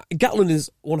 Gatland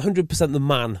is 100% the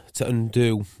man to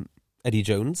undo Eddie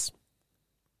Jones.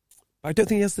 I don't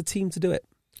think he has the team to do it.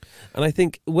 And I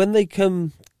think when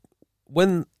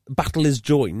battle is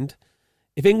joined,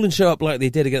 if England show up like they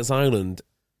did against Ireland,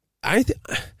 it's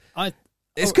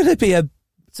going to be a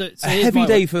heavy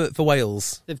day for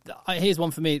Wales. Here's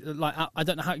one for me. Like I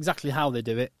don't know exactly how they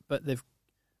do it, but they've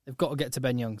got to get to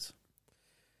Ben Youngs.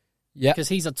 Yeah, because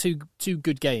he's had two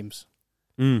good games,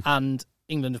 and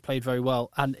England have played very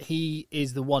well. And he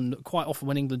is the one that quite often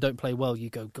when England don't play well, you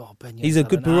go, God, Ben Youngs. He's a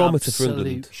good barometer for England.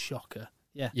 Absolute shocker.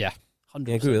 Yeah. 100%. Yeah, I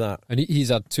agree with that. And he's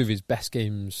had two of his best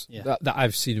games that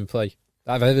I've seen him play.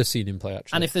 That I've ever seen him play,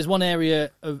 actually. And if there's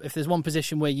one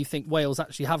position where you think Wales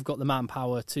actually have got the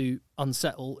manpower to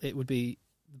unsettle, it would be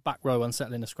the back row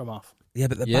unsettling a scrum half. Yeah,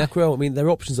 but the back row, I mean, their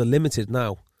options are limited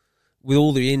now with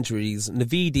all the injuries.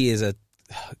 Navidi is a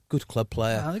good club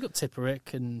player. They've got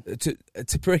Tipperick. And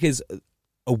Tipperick is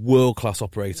a world-class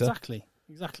operator.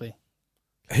 Exactly.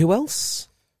 Who else?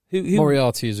 Who?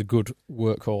 Moriarty is a good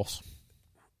workhorse.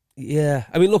 Yeah.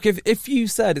 I mean, look, if you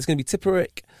said it's going to be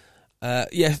Tipperick,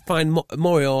 fine,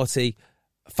 Moriarty,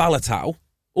 Faletau,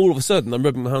 all of a sudden I'm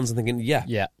rubbing my hands and thinking,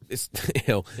 it's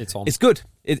it's on. It's good.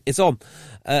 It's on.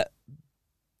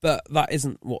 But that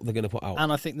isn't what they're going to put out.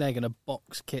 And I think they're going to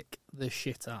box kick the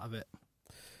shit out of it.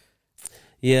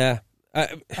 Yeah.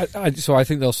 So I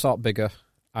think they'll start bigger.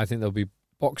 I think there'll be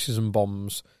boxes and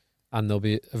bombs, and there'll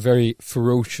be a very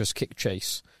ferocious kick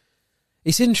chase.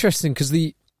 It's interesting because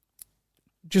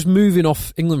just moving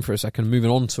off England for a second, moving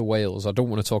on to Wales, I don't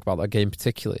want to talk about that game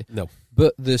particularly. No.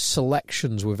 But the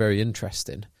selections were very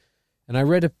interesting. And I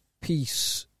read a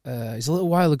piece, it's a little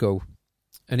while ago,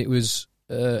 and it was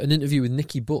an interview with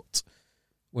Nicky Butt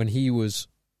when he was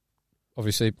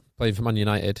obviously playing for Man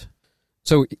United.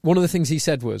 So one of the things he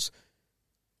said was,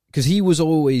 because he was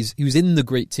in the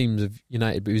great teams of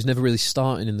United, but he was never really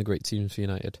starting in the great teams for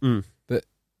United. But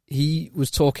he was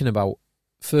talking about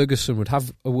Ferguson would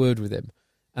have a word with him,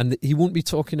 and he wouldn't be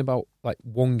talking about like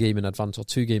one game in advance or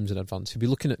two games in advance. He'd be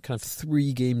looking at kind of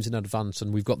 3 games in advance,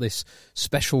 and we've got this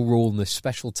special role and this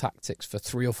special tactics for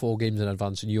 3 or 4 games in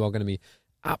advance, and you are going to be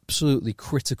absolutely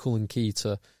critical and key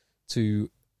to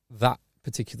that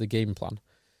particular game plan.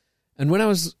 And when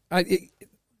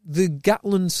the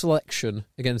Gatland selection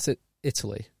against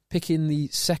Italy, picking the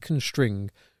second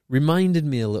string, reminded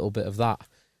me a little bit of that.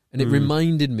 And it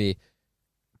reminded me,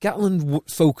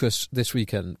 Gatland's focus this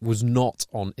weekend was not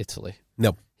on Italy.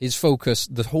 No. His focus,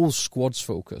 the whole squad's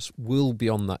focus, will be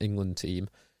on that England team,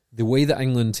 the way that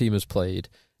England team has played,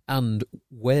 and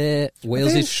where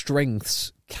Wales'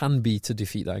 strengths can be to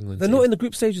defeat that England team. They're not in the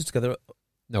group stages together,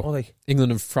 no. Are they?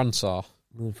 England and France are.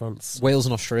 England and France. Wales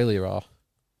and Australia are.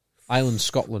 Ireland,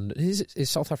 Scotland. Is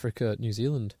South Africa, New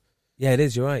Zealand? Yeah, it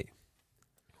is, you're right.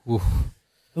 Ooh.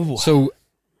 So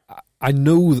I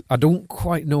don't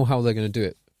quite know how they're going to do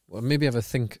it. Well, maybe have a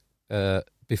think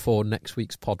before next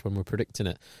week's pod when we're predicting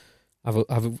it. Have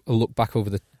a look back over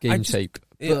the game tape.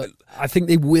 But I think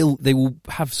they will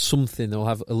have something. They'll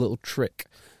have a little trick.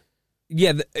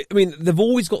 Yeah, I mean, they've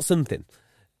always got something.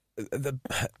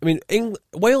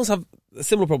 Wales have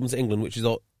similar problems to England, which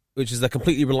is they're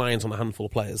completely reliant on a handful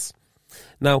of players.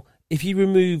 Now, if you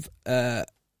remove Ken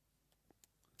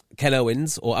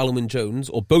Owens or Alwyn Jones,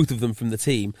 or both of them from the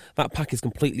team, that pack is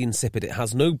completely insipid. It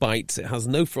has no bites, it has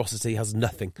no ferocity, it has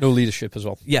nothing. No leadership as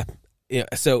well. Yeah,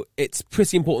 so it's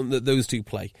pretty important that those two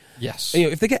play. Yes.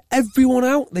 If they get everyone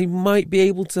out, they might be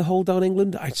able to hold down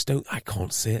England. I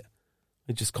can't see it.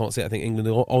 I just can't see it. I think England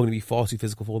are going to be far too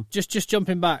physical for them. Just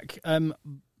jumping back,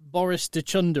 Boris de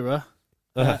Chundera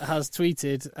has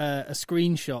tweeted a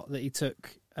screenshot that he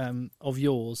took of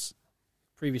yours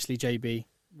previously, JB,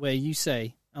 where you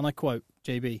say, and I quote,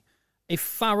 JB, if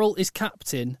Farrell is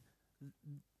captain,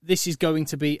 this is going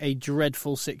to be a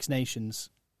dreadful Six Nations.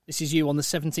 This is you on the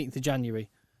 17th of January.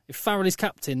 If Farrell is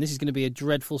captain, this is going to be a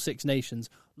dreadful Six Nations.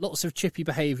 Lots of chippy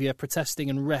behaviour, protesting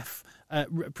to the ref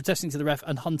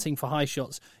and hunting for high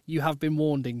shots. You have been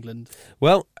warned, England.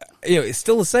 Well, it's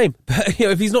still the same. But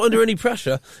if he's not under any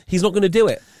pressure, he's not going to do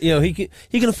it.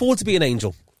 He can afford to be an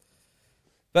angel.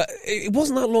 But it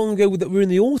wasn't that long ago that we were in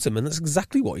the autumn, and that's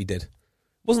exactly what he did. It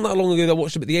wasn't that long ago that I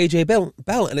watched him at the AJ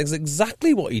Bell, and it's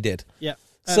exactly what he did. Yeah.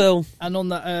 And on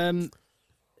that,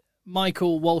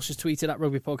 Michael Walsh has tweeted at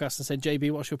Rugby Podcast and said,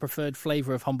 JB, what's your preferred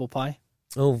flavour of humble pie?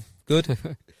 Oh, good.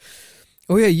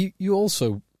 Oh, yeah,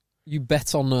 you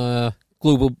bet on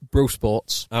Global Bro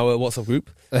Sports. Our WhatsApp group.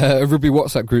 A rugby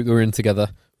WhatsApp group that we're in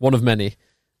together, one of many.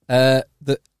 That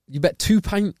you bet 2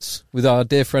 pints with our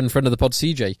dear friend of the pod,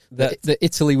 CJ, that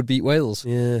Italy would beat Wales.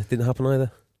 Yeah, didn't happen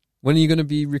either. When are you going to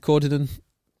be recorded and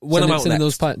when I'm out sending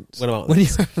next. those pints? When I'm out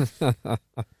next.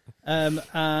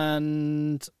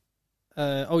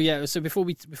 So before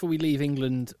we leave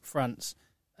England, France,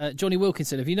 Johnny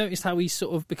Wilkinson, have you noticed how he's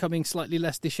sort of becoming slightly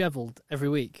less dishevelled every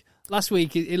week? Last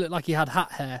week, it looked like he had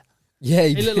hat hair. Yeah,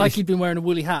 it looked like he'd been wearing a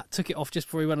woolly hat, took it off just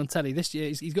before he went on telly. This year,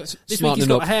 he's got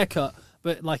a haircut,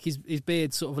 but like his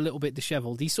beard's sort of a little bit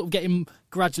dishevelled. He's sort of getting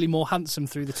gradually more handsome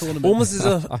through the tournament.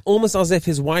 Almost as if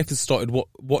his wife has started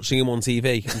watching him on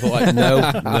TV. And thought, like,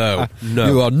 no.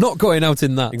 You are not going out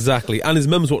in that. Exactly. And his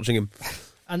mum's watching him.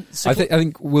 And I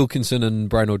think Wilkinson and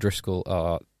Brian O'Driscoll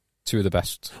are two of the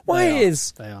best.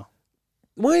 They are.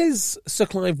 Why is Sir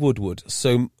Clive Woodward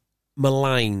so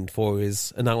maligned for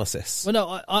his analysis? Well,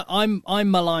 no,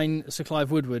 I'm malign Sir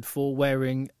Clive Woodward for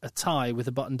wearing a tie with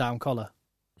a button-down collar.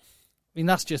 I mean,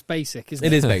 that's just basic, isn't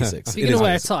it? It is basic. If you're going to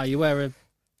wear a tie, you wear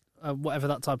a whatever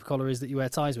that type of collar is that you wear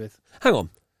ties with. Hang on.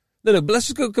 No, but let's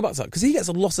just go back to that, because he gets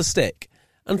a lot of stick.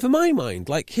 And for my mind,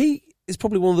 like, he is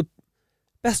probably one of the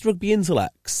best rugby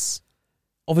intellects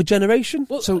of a generation.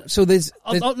 Well, so there's...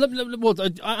 I'll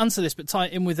answer this, but tie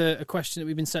it in with a question that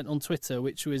we've been sent on Twitter,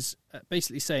 which was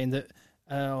basically saying that...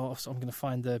 so I'm going to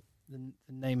find the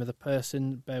name of the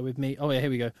person. Bear with me. Oh, yeah, here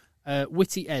we go.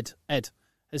 Witty Ed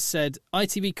has said,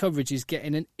 ITV coverage is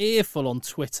getting an earful on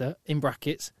Twitter, in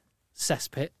brackets,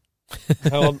 cesspit.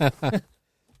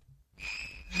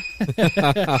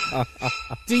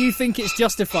 Do you think it's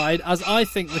justified? As I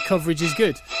think the coverage is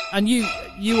good. And you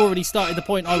already started the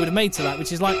point I would have made to that,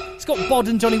 which is like, it's got Bod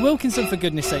and Johnny Wilkinson, for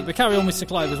goodness sake, but carry on with Sir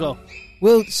Clive as well.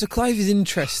 Well, Sir Clive is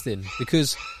interesting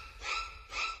because...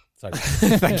 Sorry.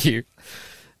 Thank you.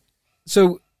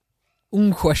 So,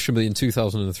 unquestionably in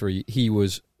 2003, he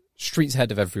was streets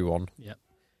ahead of everyone. Yep.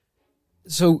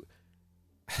 So,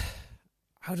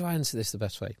 how do I answer this the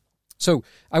best way? So,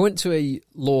 I went to a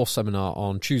law seminar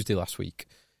on Tuesday last week,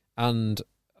 and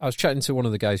I was chatting to one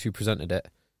of the guys who presented it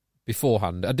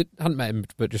beforehand. I hadn't met him,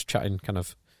 but just chatting kind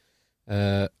of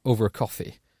over a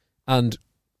coffee. And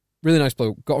really nice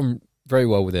bloke, got on very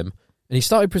well with him. And he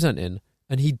started presenting,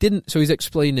 and he didn't... So he's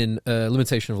explaining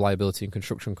limitation of liability in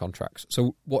construction contracts.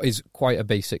 So what is quite a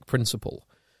basic principle.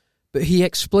 But he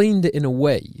explained it in a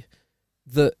way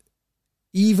that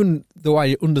even though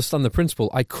I understand the principle,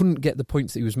 I couldn't get the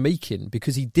points that he was making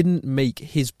because he didn't make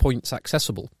his points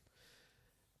accessible.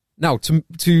 Now,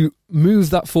 to move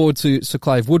that forward to Sir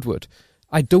Clive Woodward,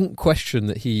 I don't question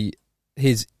that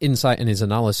his insight and his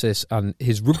analysis and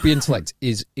his rugby intellect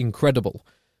is incredible.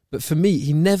 But for me,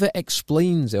 he never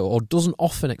explains it or doesn't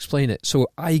often explain it, so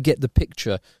I get the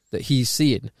picture that he's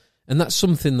seeing. And that's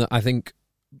something that I think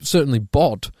certainly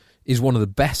Bod is one of the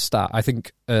best at. I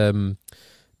think...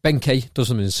 Ben Kay does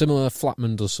something similar.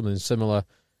 Flatman does something similar.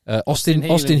 Austin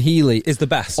Healey is the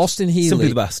best. Austin Healey, simply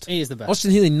the best. He is the best.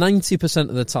 Austin Healey, 90%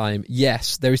 of the time,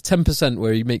 yes. There is 10%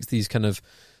 where he makes these kind of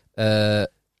like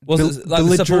the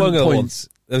belligerent points.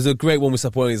 There was a great one with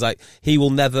Sapowonga. He's like, he will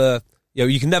never,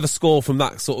 you can never score from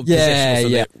that sort of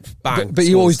position. Yeah. Bang. But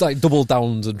he always like double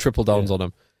downs and triple downs on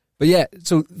him. But yeah,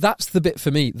 so that's the bit for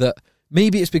me that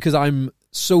maybe it's because I'm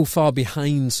so far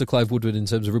behind Sir Clive Woodward in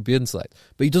terms of rugby intellect,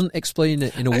 but he doesn't explain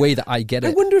it in a way that I get it.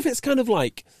 I wonder if it's kind of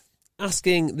like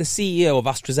asking the CEO of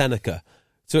AstraZeneca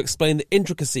to explain the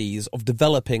intricacies of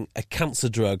developing a cancer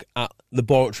drug at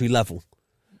laboratory level.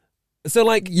 So,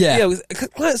 like,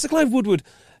 Sir Clive Woodward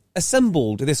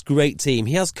assembled this great team.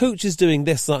 He has coaches doing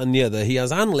this, that and the other. He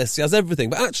has analysts, he has everything.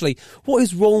 But actually, what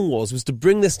his role was to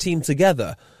bring this team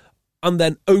together and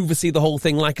then oversee the whole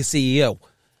thing like a CEO.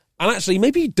 And actually,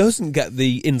 maybe he doesn't get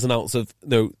the ins and outs of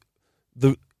the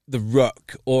the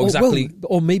ruck or exactly...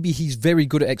 or maybe he's very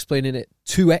good at explaining it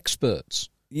to experts.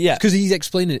 Yeah. Because he's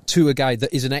explaining it to a guy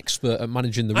that is an expert at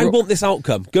managing the ruck. I want this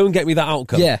outcome. Go and get me that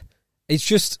outcome. Yeah. It's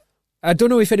just, I don't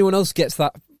know if anyone else gets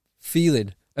that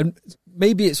feeling. And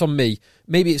maybe it's on me.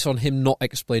 Maybe it's on him not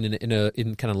explaining it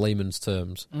in kind of layman's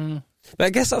terms. Mm. But I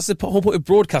guess that's the whole point of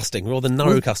broadcasting rather than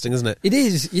narrowcasting, isn't it? It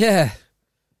is, yeah.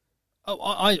 Oh,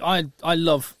 I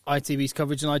love ITV's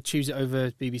coverage, and I'd choose it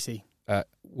over BBC.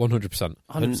 100%.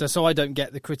 100%. So I don't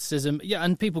get the criticism. Yeah,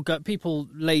 and people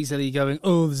lazily going,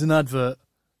 "Oh, there's an advert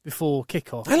before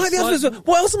kickoff." I like the adverts.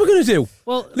 What else am I going to do?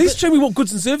 Well, at least show me what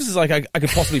goods and services I could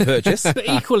possibly purchase. But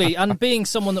equally, and being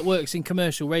someone that works in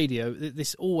commercial radio,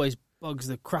 this always bugs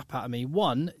the crap out of me.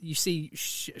 One, you see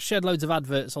shed loads of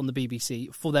adverts on the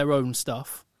BBC for their own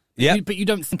stuff. Yeah, but you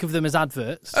don't think of them as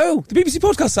adverts. Oh, the BBC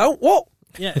podcast's out. What?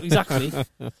 Yeah, exactly.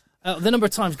 The number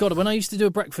of times, God, when I used to do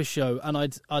a breakfast show and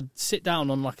I'd sit down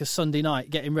on like a Sunday night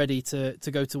getting ready to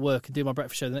go to work and do my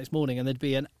breakfast show the next morning, and there'd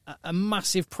be a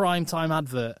massive primetime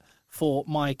advert for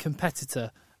my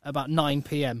competitor about 9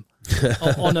 p.m.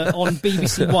 on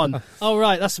BBC One. Oh,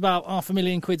 right, that's about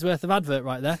 £500,000 worth of advert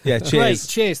right there. Yeah, cheers. Great,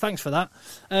 cheers, thanks for that.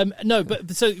 No,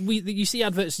 but so you see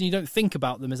adverts and you don't think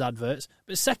about them as adverts.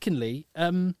 But secondly,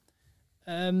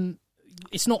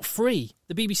 it's not free.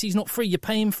 The BBC's not free. You're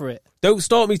paying for it. Don't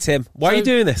start me, Tim. Why are you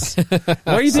doing this? Why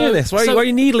are you doing this? Why are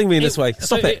you needling me in this way?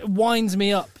 Stop it. It winds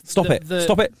me up. Stop it.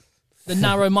 The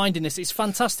narrow-mindedness. It's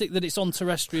fantastic that it's on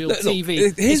terrestrial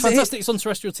TV. It's fantastic it's on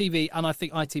terrestrial TV, and I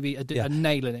think ITV are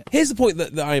nailing it. Here's the point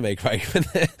that I make, right?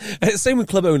 Same with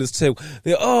club owners too.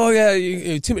 They go, oh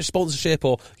yeah, too much sponsorship,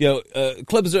 or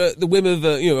clubs are at the whim of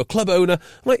a club owner. I'm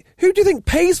like, who do you think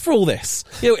pays for all this?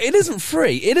 It isn't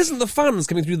free. It isn't the fans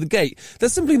coming through the gate.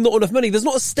 There's simply not enough money. There's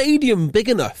not a stadium big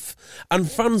enough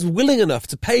and fans willing enough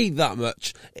to pay that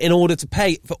much in order to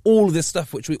pay for all of this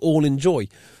stuff which we all enjoy.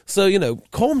 So,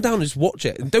 calm down and just watch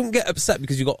it. And don't get upset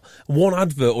because you've got one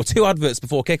advert or two adverts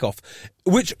before kickoff,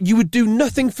 which you would do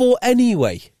nothing for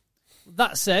anyway.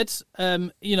 That said,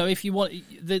 if you want...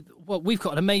 we've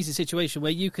got an amazing situation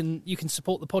where you can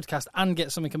support the podcast and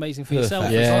get something amazing for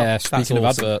yourself. Yeah, as well. speaking of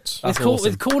adverts.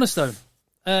 With Cornerstone,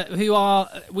 who are,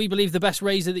 we believe, the best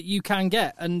razor that you can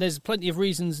get. And there's plenty of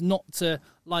reasons not to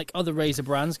like other razor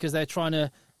brands because they're trying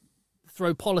to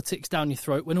throw politics down your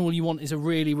throat when all you want is a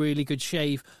really, really good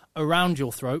shave around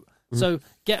your throat. Mm. So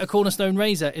get a Cornerstone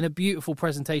razor in a beautiful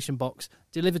presentation box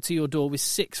delivered to your door with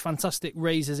 6 fantastic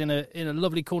razors in a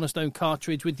lovely Cornerstone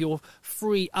cartridge with your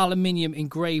free aluminium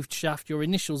engraved shaft, your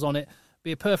initials on it.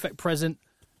 Be a perfect present.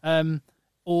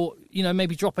 Or,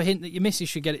 maybe drop a hint that your missus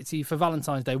should get it to you for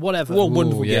Valentine's Day, whatever. What a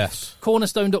wonderful gift.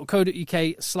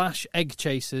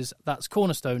 Cornerstone.co.uk/eggchasers. That's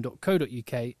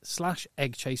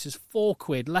cornerstone.co.uk/eggchasers.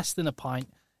 £4, less than a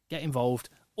pint. Get involved.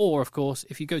 Or, of course,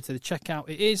 if you go to the checkout,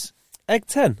 it is... Egg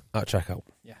 10 at checkout.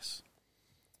 Yes.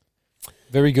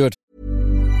 Very good.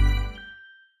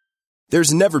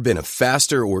 There's never been a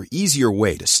faster or easier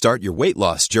way to start your weight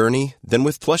loss journey than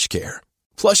with PlushCare.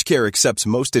 PlushCare accepts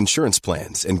most insurance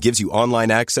plans and gives you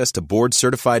online access to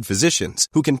board-certified physicians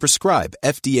who can prescribe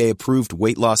FDA-approved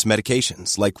weight loss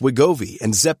medications like Wegovy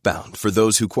and Zepbound for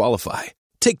those who qualify.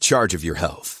 Take charge of your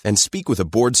health and speak with a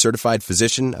board-certified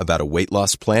physician about a weight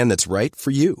loss plan that's right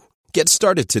for you. Get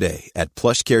started today at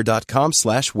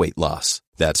plushcare.com/weight loss.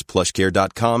 That's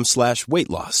plushcare.com/weight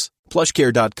loss.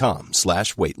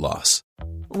 plushcare.com/weight loss.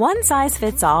 One size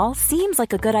fits all seems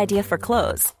like a good idea for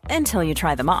clothes until you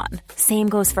try them on. Same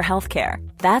goes for healthcare.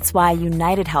 That's why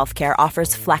United Healthcare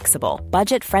offers flexible,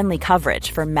 budget-friendly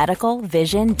coverage for medical,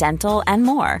 vision, dental, and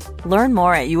more. Learn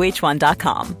more at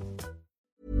uh1.com.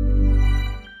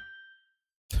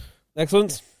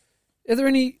 Excellent.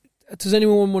 Does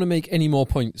anyone want to make any more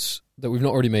points that we've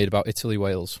not already made about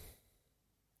Italy-Wales?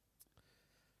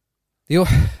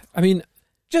 Just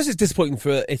as disappointing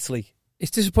for Italy.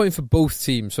 It's disappointing for both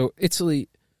teams. So Italy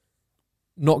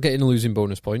not getting a losing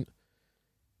bonus point.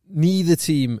 Neither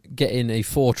team getting a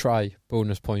 4-try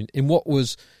bonus point in what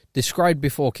was described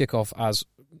before kickoff as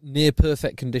near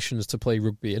perfect conditions to play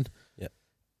rugby in.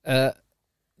 Yeah.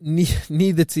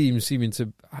 Neither team seeming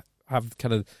to have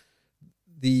kind of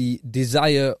the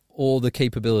desire or the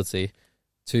capability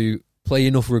to play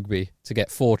enough rugby to get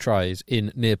 4 tries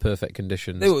in near perfect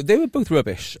conditions. They were both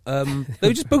rubbish. They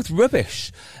were just both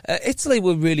rubbish. Italy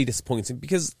were really disappointing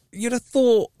because you'd have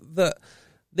thought that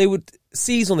they would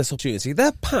seize on this opportunity.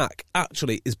 Their pack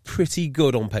actually is pretty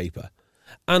good on paper.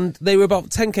 And they were about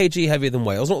 10 kg heavier than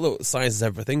Wales. Not that size is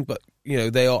everything, but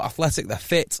they are athletic, they're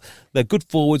fit, they're good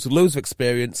forwards with loads of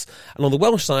experience. And on the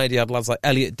Welsh side, you had lads like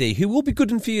Elliot D, who will be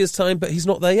good in a few years' time, but he's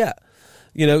not there yet.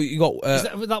 You know, you got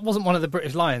that wasn't one of the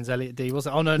British Lions, Elliot D, was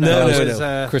it? Oh no, No, it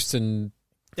no, was Kristen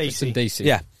Dacey.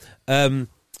 yeah. God,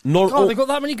 they've got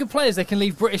that many good players. They can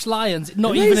leave British Lions,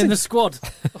 not Amazing. even in the squad.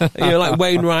 You know, like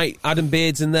Wainwright, Adam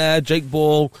Beard's in there, Jake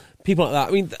Ball, people like that.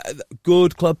 I mean,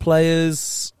 good club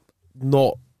players,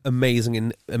 not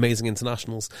amazing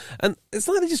internationals, and it's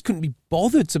like they just couldn't be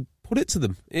bothered to put it to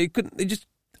them. It couldn't. They just.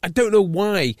 I don't know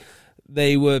why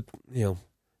they were. You know,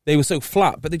 they were so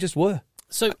flat, but they just were.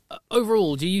 So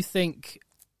overall, do you think?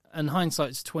 And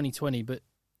hindsight's 2020, but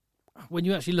when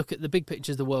you actually look at the big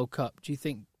picture of the World Cup, do you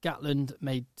think Gatland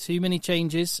made too many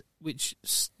changes, which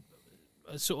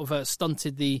sort of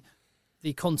stunted the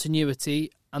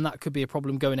continuity, and that could be a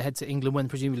problem going ahead to England when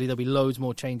presumably there'll be loads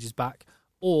more changes back?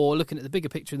 Or looking at the bigger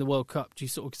picture in the World Cup, do you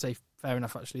sort of say, fair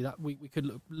enough, actually, that we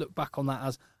could look back on that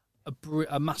as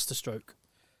a masterstroke?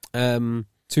 Too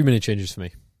many changes for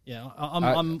me. Yeah,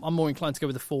 I'm more inclined to go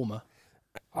with the former.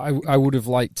 I would have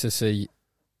liked to see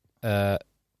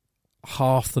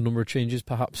half the number of changes,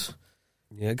 perhaps.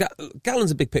 Yeah, Gatland's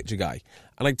a big picture guy,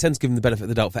 and I tend to give him the benefit of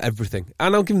the doubt for everything.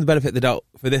 And I'll give him the benefit of the doubt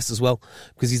for this as well,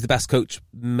 because he's the best coach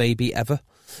maybe ever.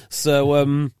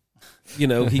 So, you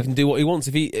know, he can do what he wants.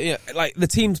 If like the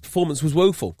team's performance was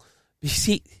woeful,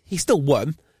 he still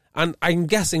won. And I'm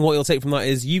guessing what he'll take from that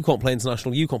is you can't play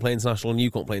international, you can't play international, and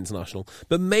you can't play international.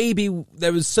 But maybe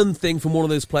there was something from one of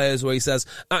those players where he says,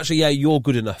 actually, yeah, you're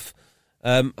good enough.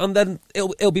 And then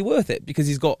it'll be worth it, because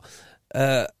he's got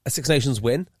a Six Nations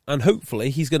win, and hopefully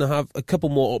he's going to have a couple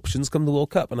more options come the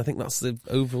World Cup. And I think that's the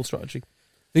overall strategy.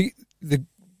 The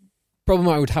problem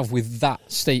I would have with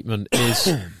that statement is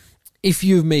if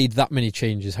you've made that many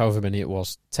changes, however many it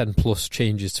was, 10 plus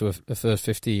changes to a first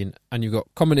 15, and you've got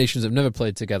combinations that have never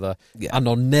played together and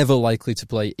are never likely to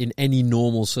play in any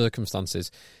normal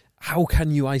circumstances, how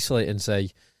can you isolate and say,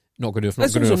 not good enough,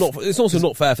 not good enough? It's also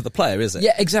not fair for the player, is it?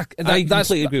 Yeah, exactly. I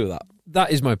completely agree with that. That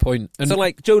is my point. And so,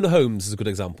 like, Jonah Holmes is a good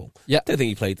example. Yeah. Don't think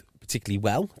he played particularly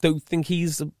well.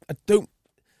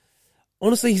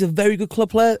 Honestly, he's a very good club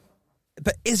player.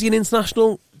 But is he an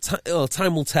international?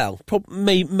 Time will tell.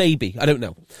 Maybe. I don't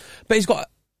know. But he's got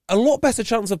a lot better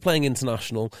chance of playing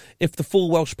international if the full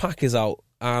Welsh pack is out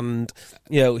and,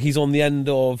 you know, he's on the end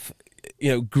of, you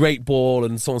know, great ball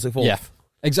and so on and so forth. Yeah,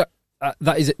 exactly.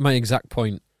 That is my exact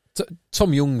point.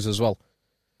 Tom Young's as well.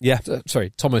 Yeah.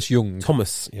 Thomas Young.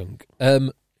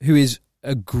 Who is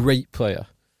a great player.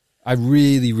 I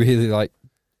really, really like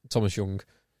Thomas Young.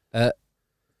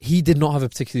 He did not have a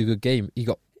particularly good game. He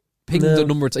got pinged a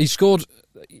number of times. He scored.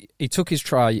 He took his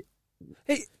try.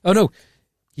 He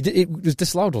did. It was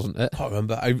disallowed, wasn't it? I can't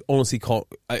remember. I honestly can't.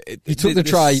 He took the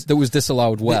try that was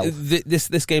disallowed well.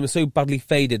 This game is so badly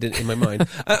faded in my mind.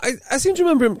 I seem to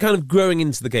remember him kind of growing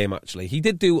into the game, actually. He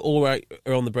did do all right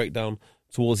on the breakdown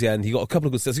towards the end. He got a couple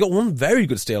of good steals. He got one very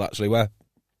good steal, actually, where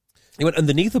he went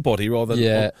underneath the body rather than...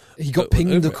 Yeah, he got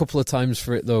pinged a couple of times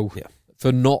for it, though,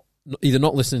 for either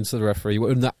not listening to the referee,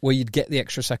 where you'd get the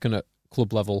extra second at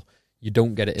club level, you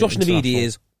don't get it. Josh Navidi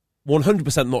is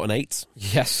 100% not an 8.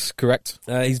 Yes, correct.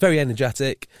 He's very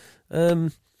energetic.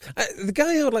 The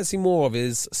guy I would like to see more of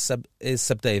is Seb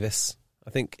Davis.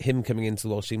 I think him coming into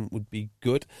the Welsh team would be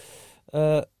good.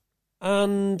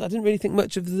 And I didn't really think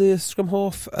much of the scrum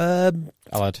half.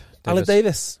 Aled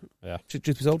Davis. Yeah. Truth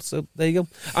be told, so there you go.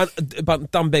 But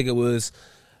Dan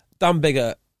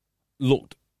Biggar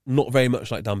looked not very much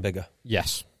like Dan Biggar.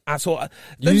 Yes. At all.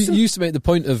 You used to make the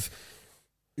point of,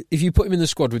 if you put him in the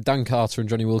squad with Dan Carter and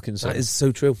Johnny Wilkinson... That is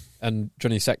so true. ...and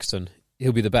Johnny Sexton,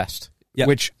 he'll be the best. Yep.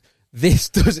 Which,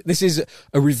 this is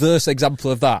a reverse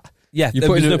example of that. Yeah. You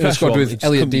put him in a squad with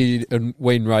Elliot D and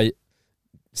Wainwright...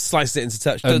 Sliced it into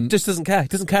touch. Just doesn't care. He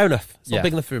doesn't care enough. It's not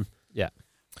big enough for him. Yeah.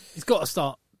 He's got to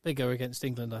start Biggar against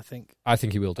England, I think. I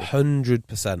think he will do.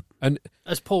 100%. And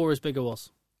as poor as Biggar was.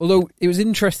 Although it was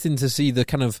interesting to see the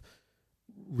kind of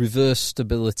reverse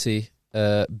stability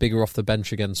Biggar off the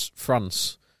bench against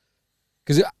France.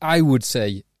 Because I would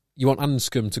say you want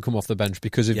Anscombe to come off the bench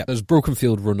because as broken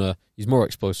field runner, he's more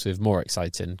explosive, more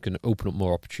exciting, can open up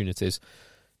more opportunities.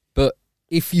 But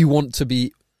if you want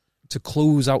to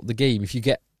close out the game, if you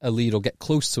get a lead or get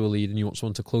close to a lead and you want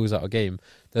someone to close out a game,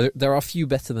 there are few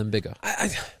better than Biggar.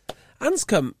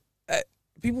 Anscombe,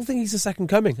 people think he's the second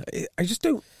coming. I just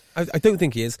don't. I don't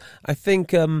think he is. I think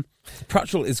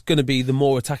Pratchell is going to be the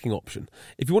more attacking option.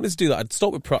 If you wanted to do that, I'd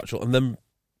start with Pratchell and then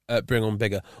bring on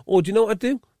Biggar. Or do you know what I'd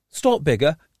do? Start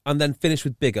Biggar and then finish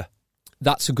with Biggar.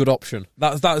 That's a good option.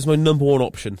 That is my number one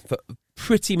option for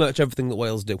pretty much everything that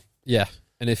Wales do. Yeah,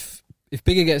 and if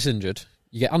Biggar gets injured,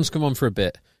 you get Anscombe on for a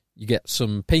bit. You get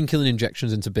some painkilling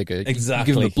injections into Biggar.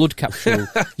 Exactly. You give him a blood capsule.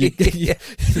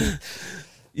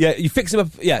 Yeah, you fix him up.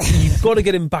 Yeah, you've got to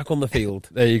get him back on the field.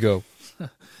 There you go.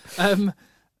 Have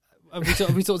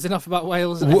we talked enough about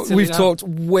Wales? We've talked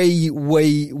way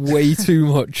too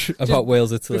much about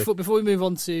Wales, Italy. Before we move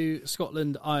on to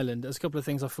Scotland, Ireland, there's a couple of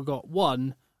things I forgot.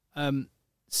 One,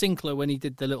 Sinclair, when he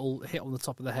did the little hit on the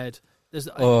top of the head. It's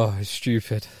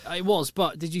stupid. It was,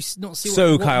 but did you not see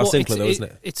what Kyle Sinclair, though, isn't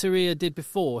it? Itaria did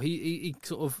before? He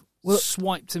sort of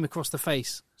swiped him across the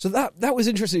face. So that was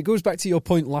interesting. It goes back to your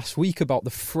point last week about the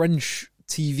French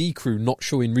TV crew not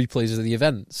showing replays of the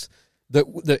events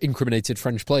that incriminated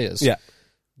French players. Yeah.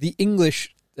 The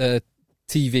English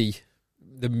TV,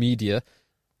 the media,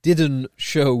 didn't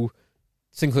show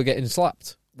Sinclair getting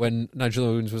slapped when Nigel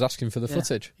Owens was asking for the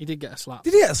footage. He did get a slap.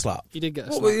 Did he get a slap? He did get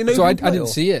a slap. So I didn't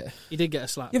see it. He did get a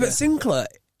slap. Yeah, but Sinclair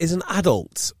is an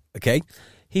adult, okay?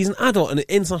 He's an adult and an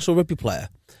international rugby player.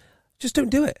 Just don't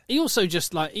do it. He also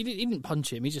just, he didn't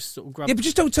punch him. He just sort of grabbed... Yeah, but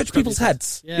just don't touch people's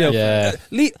heads. Yeah.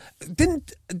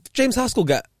 Didn't James Haskell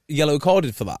get yellow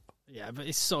carded for that? Yeah, but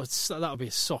that would be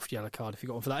a soft yellow card if you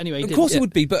got one for that. Anyway, of course it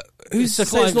would be, but who's to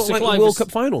say it's not like the World Cup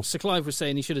final? Sir Clive was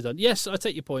saying he should have done. Yes, I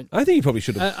take your point. I think he probably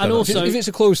should have. And also, if it's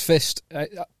a closed fist,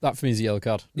 that for me is a yellow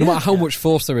card. No matter how much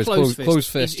force there is, closed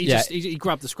fist. He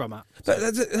grabbed the scrum hat. But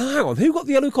hang on, who got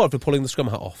the yellow card for pulling the scrum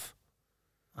hat off?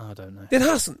 I don't know. Did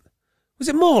Hassan? Was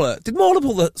it Mauler? Did Mauler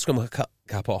pull the scrum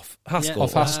cap off? Haskell?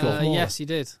 Off Haskell. Yes, he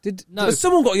did. No.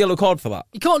 Someone got a yellow card for that.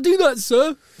 You can't do that,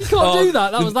 sir. You can't do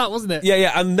that. That was that, wasn't it?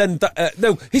 Yeah, and then...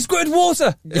 no, he squirted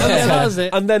water. Yeah, that was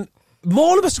it. And then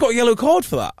Mauler must have got a yellow card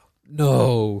for that.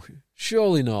 No,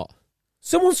 surely not.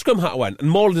 Someone's scrum hat went, and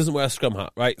Mauler doesn't wear a scrum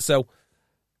hat, right? So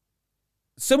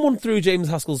someone threw James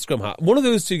Haskell's scrum hat. One of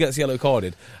those two gets yellow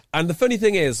carded. And the funny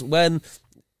thing is, when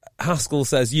Haskell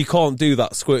says, you can't do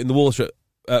that, squirting the water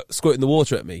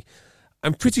at me,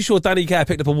 I'm pretty sure Danny Kerr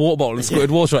picked up a water bottle and squirted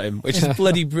water at him, which is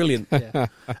bloody brilliant. Yeah.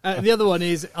 The other one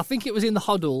is, I think it was in the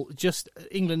huddle, just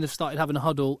England have started having a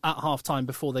huddle at half-time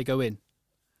before they go in.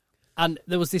 And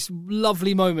there was this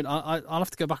lovely moment, I'll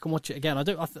have to go back and watch it again. I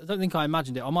don't think I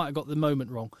imagined it. I might have got the moment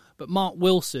wrong. But Mark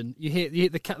Wilson, you hear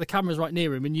the camera's right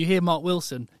near him, and you hear Mark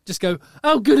Wilson just go,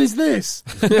 how good is this?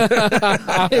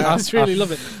 I just really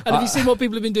love it. And have you seen what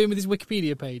people have been doing with his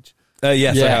Wikipedia page?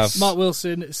 Yes, I have. Mark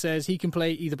Wilson says he can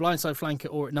play either blindside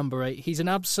flanker or at number 8. He's an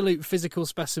absolute physical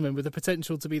specimen with the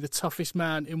potential to be the toughest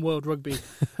man in world rugby.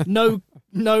 No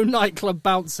nightclub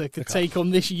bouncer could take on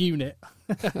this unit,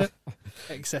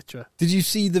 etc. Did you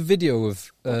see the video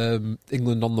of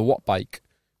England on the Watt bike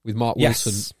with Mark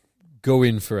Wilson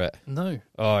going for it? No.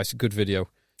 Oh, it's a good video.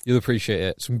 You'll appreciate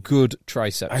it. Some good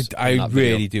triceps. I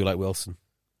really do like Wilson.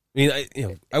 I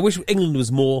mean, I wish England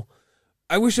was more...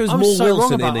 I wish there was more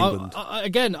Wilson in England.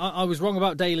 I was wrong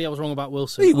about Daly. I was wrong about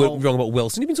Wilson. You were wrong about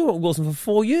Wilson. You've been talking about Wilson for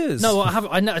 4 years. No, I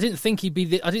haven't. I didn't think he'd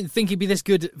be. I didn't think he'd be this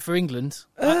good for England.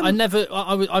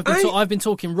 I've been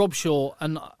talking Rob Shaw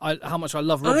and how much I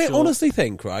love Rob Shaw. I honestly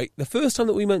think, right, the first time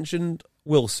that we mentioned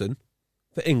Wilson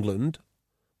for England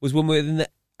was when we were in the.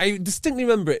 I distinctly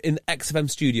remember it in the XFM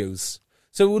studios.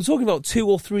 So we were talking about 2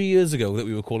 or 3 years ago that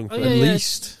we were calling for at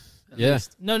least. Yeah.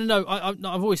 No. I've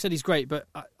always said he's great, but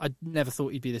I never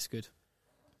thought he'd be this good.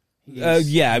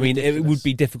 I mean, it would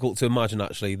be difficult to imagine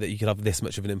actually that you could have this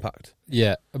much of an impact.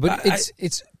 Yeah, but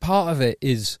it's part of it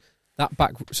is that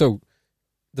back. So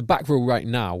the back row right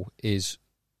now is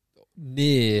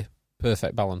near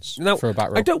perfect balance for a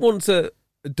back row. I don't want to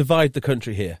divide the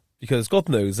country here because God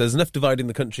knows there's enough dividing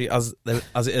the country as it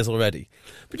is already.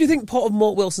 But do you think part of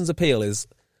Mark Wilson's appeal is,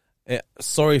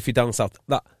 sorry if you're down south,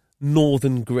 that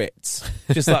northern grit,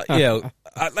 just like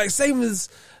like same as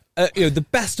the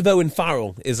best of Owen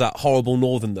Farrell is that horrible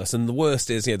northernness, and the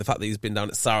worst is the fact that he's been down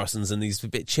at Saracens and he's a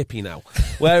bit chippy now.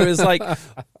 Whereas like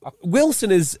Wilson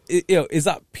is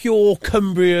that pure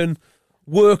Cumbrian,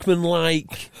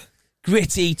 workmanlike,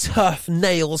 gritty, tough,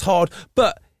 nails hard,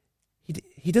 but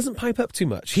he doesn't pipe up too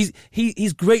much.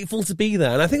 He's grateful to be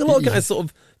there, and I think a lot of guys sort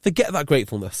of forget that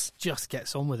gratefulness. Just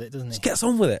gets on with it, doesn't he? Just gets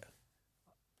on with it.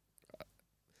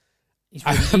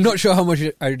 I'm not sure how much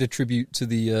I would attribute to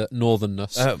the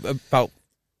northernness. About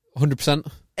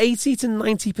 100%? 80 to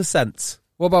 90%.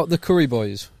 What about the Curry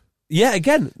boys? Yeah,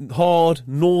 again, hard,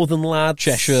 northern lads.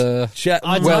 Cheshire.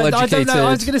 Well-educated. I don't know.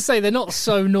 I was going to say, they're not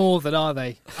so northern, are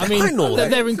they? I mean,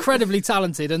 they're incredibly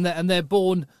talented, and they're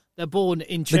born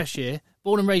in Cheshire.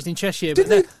 Born and raised in Cheshire,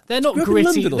 but they're not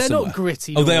gritty. They're not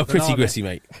gritty. Oh, they are pretty gritty,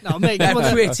 mate. No, mate, they're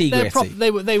pretty gritty.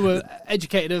 They were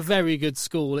educated at a very good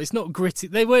school. It's not gritty.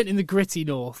 They weren't in the gritty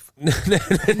north.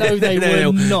 No, they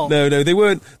were not. No, they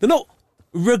weren't. They're not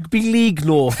Rugby League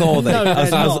North, are they? No,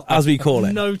 they're not. As we call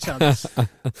it. No chance. Not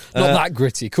that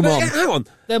gritty. Come on. Hang on.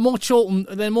 They're more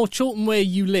Chorlton where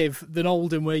you live than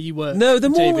Oldham where you work. No, they're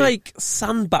more JB. like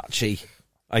sandbatchy,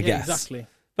 I Yeah, guess. exactly.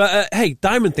 But hey,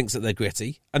 Diamond thinks that they're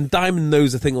gritty, and Diamond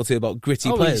knows a thing or two about gritty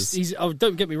players.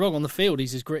 Don't get me wrong. On the field,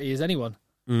 he's as gritty as anyone,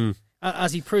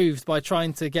 as he proved by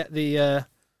trying to get the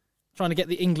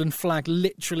England flag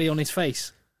literally on his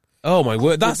face. Oh my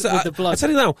word! That's with the blood. I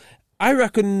tell you now. I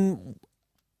reckon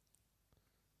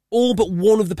all but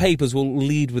one of the papers will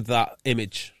lead with that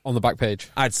image On the back page.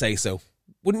 I'd say so.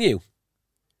 Wouldn't you?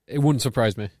 It wouldn't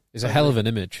surprise me. It's a hell of an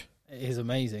image. It is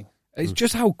amazing. It's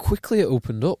just how quickly it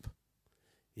opened up.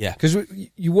 Yeah. Because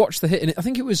you watch the hit, and I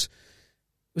think it was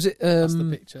it? That's the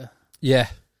picture. Yeah.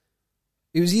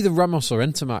 It was either Ramos or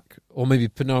Ntamack, or maybe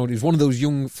Pinot. It was one of those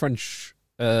young French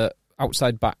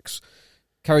outside backs,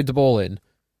 carried the ball in,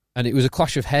 and it was a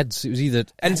clash of heads. It was either...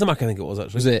 Ntamack, I think it was,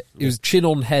 actually. Was it? It was chin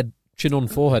on head, chin on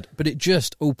forehead, but it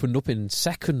just opened up in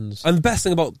seconds. And the best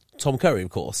thing about Tom Curry, of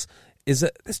course, is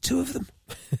that there's two of them.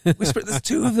 There's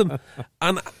two of them.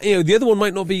 And, the other one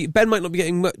might not be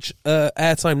getting much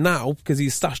airtime now because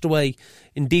he's stashed away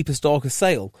in deepest, darkest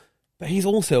Sale. But he's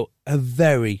also a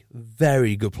very,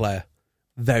 very good player.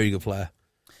 Very good player.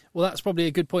 Well, that's probably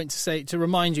a good point to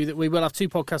remind you that we will have two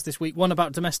podcasts this week. One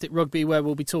about domestic rugby, where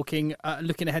we'll be talking,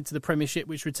 looking ahead to the Premiership,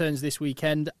 which returns this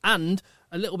weekend, and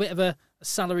a little bit of a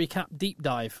salary cap deep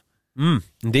dive.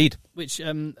 Indeed. Which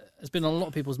has been on a lot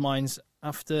of people's minds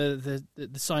after the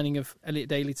signing of Elliot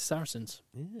Daly to Saracens.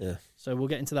 Yeah. So we'll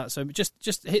get into that. So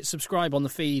just hit subscribe on the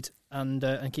feed and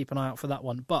keep an eye out for that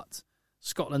one. But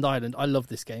Scotland-Ireland, I love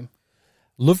this game.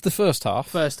 Loved the first half.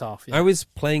 First half, yeah. I was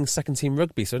playing second team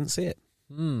rugby, so I didn't see it.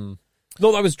 Not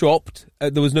that I was dropped.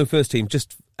 There was no first team,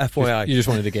 just FYI. You just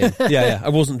wanted a game. Yeah, I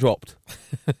wasn't dropped.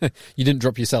 You didn't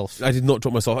drop yourself. I did not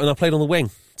drop myself, and I played on the wing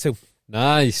too.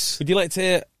 Nice. Would you like to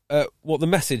hear what the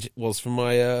message was from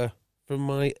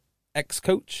my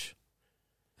ex-coach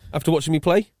after watching me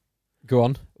play? Go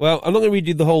on. Well, I'm not going to read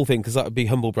you the whole thing because that would be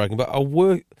humble bragging, but I'll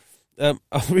read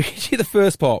you the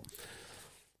first part.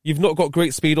 You've not got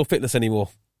great speed or fitness anymore.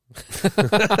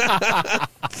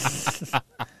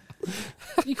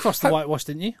 You crossed the whitewash,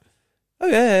 didn't you? Oh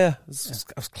yeah. It was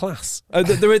class.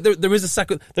 There is a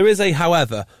second. There is a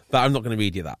however, but I'm not going to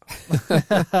read you that.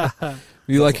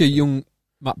 Were you like a young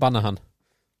Matt Banahan?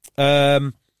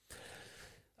 I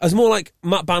was more like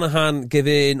Matt Banahan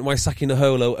giving Waisaki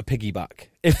Naholo a piggyback.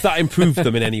 If that improved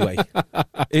them in any way,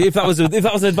 if that was an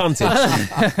advantage.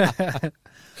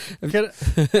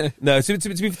 No,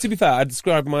 to be fair, I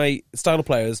describe my style of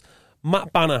play as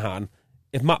Matt Banahan.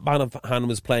 If Matt Banahan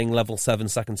was playing level 7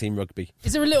 second team rugby.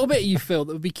 Is there a little bit you feel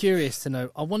that would be curious to know?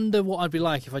 I wonder what I'd be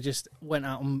like if I just went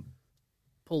out and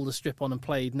pulled a strip on and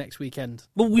played next weekend.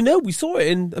 Well, we saw it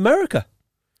in America.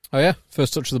 Oh yeah,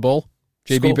 first touch of the ball.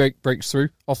 JB breaks through,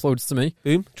 offloads to me.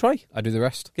 Boom, try. I do the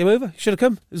rest. Game over. Should have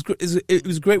come. It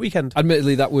was a great weekend.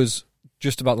 Admittedly, that was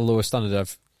just about the lowest standard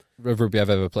of rugby I've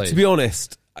ever played. To be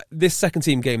honest, this second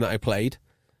team game that I played,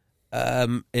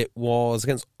 it was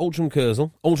against Ultram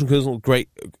Kersal. Ultram Kersal,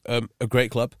 a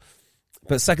great club,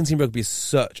 but second team rugby is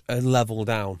such a level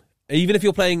down. Even if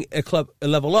you're playing a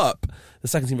level up, the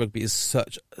second team rugby is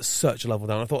such a level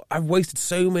down. I thought I've wasted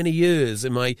so many years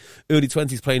in my early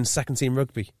 20s playing second team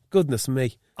rugby. Goodness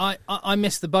me. I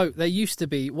missed the boat. There used to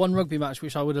be one rugby match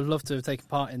which I would have loved to have taken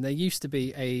part in. There used to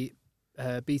be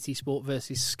a BT Sport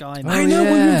versus Sky match. I know,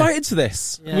 we were invited to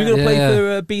this. Yeah. We were going to play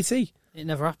for BT. It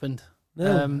never happened.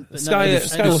 No. But Sky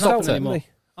it's not was happening stopped it, anymore.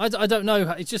 didn't I don't know.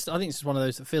 I think it's just one of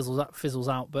those that fizzles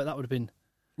out. But that would have been.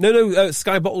 No,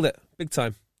 Sky bottled it big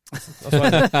time. That's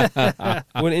why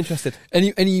I weren't interested.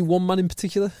 Any one man in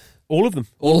particular? All of them.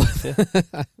 All. Yeah.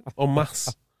 En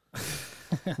masse.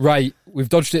 Right, we've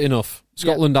dodged it enough.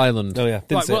 Scotland, Ireland. Oh yeah.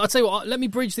 Right, well, I'll tell you what. Let me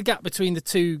bridge the gap between the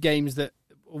two games that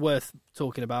are worth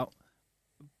talking about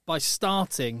by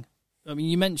starting. I mean,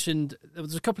 you mentioned there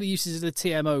was a couple of uses of the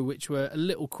TMO which were a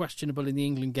little questionable in the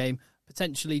England game.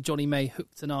 Potentially, Johnny May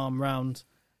hooked an arm round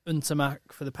Ntamack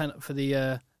for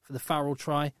the Farrell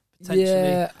try.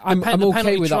 Yeah, I'm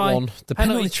okay with that one. The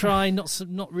penalty try,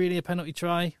 not really a penalty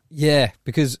try. Yeah,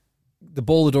 because the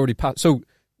ball had already passed. So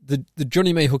the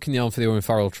Johnny May hooking the arm for the Owen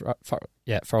Farrell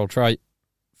try,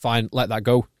 fine, let that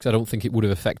go, because I don't think it would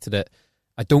have affected it.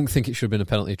 I don't think it should have been a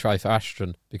penalty try for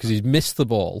Ashton, because he's missed the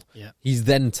ball, he's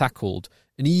then tackled,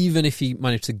 and even if he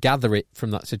managed to gather it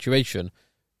from that situation,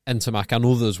 Ntamack and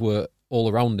others were all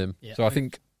around him. Yeah, so I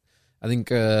think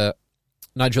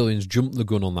Nigelians jumped the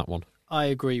gun on that one. I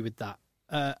agree with that.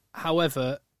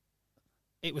 However,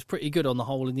 it was pretty good on the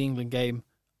whole in the England game.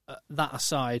 That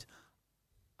aside,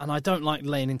 and I don't like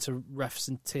laying into refs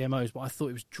and TMOs, but I thought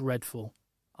it was dreadful.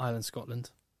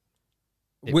 Ireland-Scotland.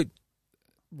 With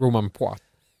Romain Poit.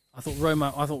 I thought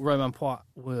Romain Poit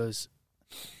was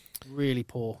really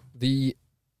poor. The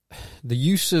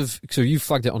use of, so you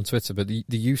flagged it on Twitter, but the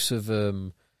use of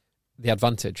the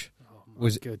advantage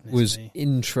was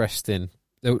interesting.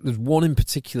 There was one in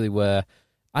particular where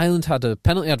Ireland had a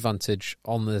penalty advantage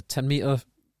on the 10-metre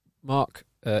mark,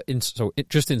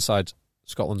 just inside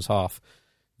Scotland's half.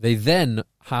 They then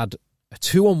had a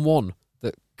 2-on-1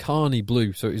 that Carney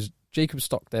blew. So it was Jacob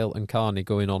Stockdale and Carney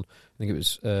going on. I think it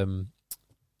was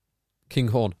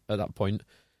Kinghorn at that point.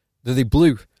 That they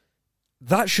blew.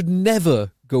 That should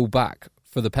never go back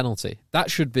for the penalty.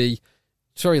 That should be,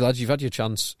 sorry lads, you've had your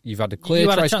chance. You've had a clear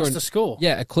to score.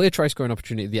 Yeah, a clear try scoring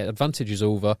opportunity. The advantage is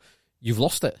over. You've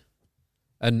lost it.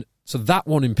 And so that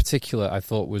one in particular, I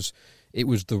thought was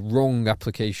the wrong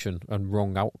application and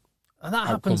wrong outcome. And that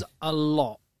happens a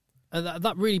lot.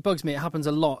 That really bugs me. It happens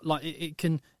a lot. Like it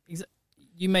can,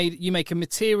 you make a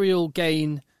material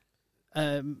gain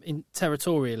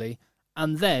territorially,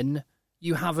 and then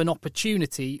you have an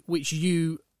opportunity which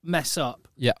you mess up.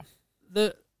 Yeah.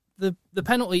 The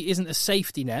penalty isn't a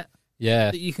safety net.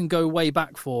 Yeah. That you can go way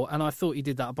back for, and I thought he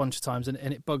did that a bunch of times, and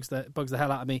it bugs the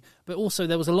hell out of me. But also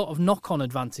there was a lot of knock-on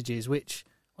advantages, which,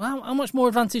 well, how much more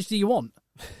advantage do you want?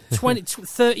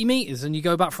 30 metres and you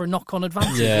go back for a knock-on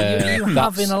advantage. Yeah. You're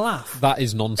having a laugh. That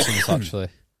is nonsense, actually.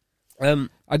 how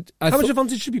much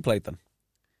advantage should be played then?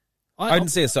 I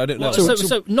didn't see it, so I don't know.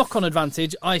 So knock-on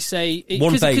advantage, I say...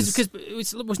 One phase. Because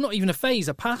it was not even a phase,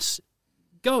 a pass,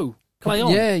 go, play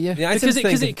on. Yeah. Because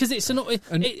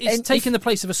it's taking the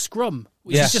place of a scrum,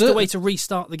 which is just a way to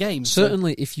restart the game.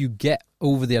 Certainly, if you get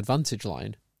over the advantage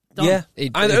line, done.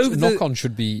 knock-on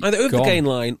should be either over gone. the gain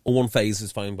line or one phase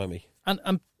is fine by me.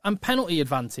 And penalty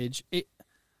advantage,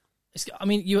 it's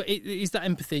that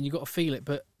empathy and you've got to feel it,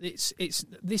 but it's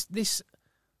this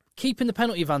keeping the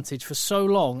penalty advantage for so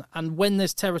long, and when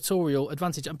there's territorial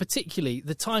advantage, and particularly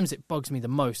the times it bugs me the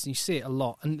most, and you see it a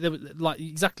lot, and there was, like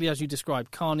exactly as you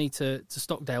described, Carney to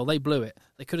Stockdale, they blew it.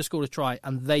 They could have scored a try,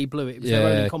 and they blew it. It was their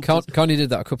own incompetence. Carney did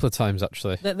that a couple of times,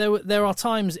 actually. There are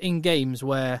times in games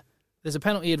where there's a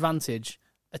penalty advantage,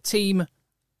 a team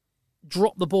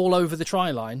drop the ball over the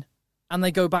try line, and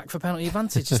they go back for penalty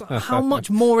advantage. It's like, how much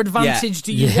more advantage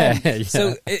do you want? Yeah.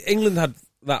 So England had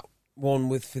that one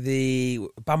with the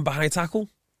Bamba high tackle,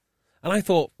 and I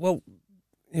thought, well,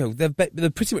 they've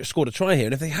pretty much scored a try here,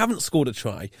 and if they haven't scored a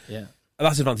try,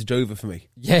 that's advantage over for me.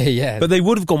 Yeah. But they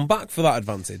would have gone back for that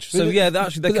advantage. So they can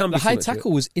be the high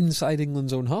tackle was inside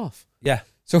England's own half. Yeah.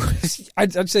 So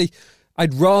I'd say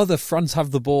I'd rather France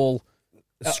have the ball.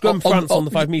 Scrum France on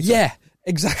the 5 metre. Yeah,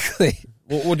 exactly.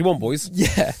 What do you want, boys?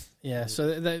 Yeah. Yeah,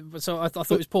 so I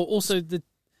thought it was poor. Also, the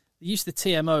use of the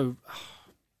TMO.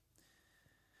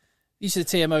 Use of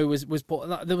the TMO was poor.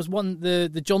 There was one,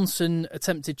 the Johnson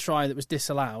attempted try that was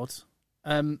disallowed.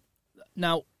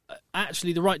 Now,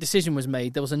 actually, the right decision was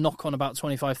made. There was a knock on about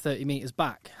 25, 30 metres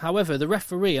back. However, the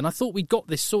referee, and I thought we'd got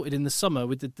this sorted in the summer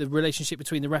with the relationship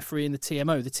between the referee and the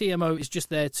TMO. The TMO is just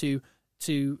there to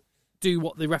do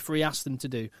what the referee asked them to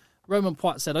do. Romain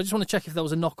Poit said, I just want to check if there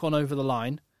was a knock on over the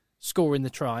line, scoring the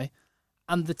try,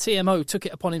 and the TMO took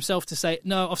it upon himself to say,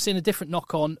 no, I've seen a different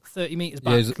knock-on 30 metres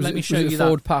back. Let me show you that.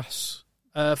 Forward pass?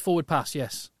 Forward pass,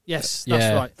 yes. Yes,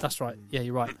 that's right. Yeah,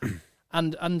 you're right.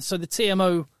 And so the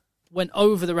TMO went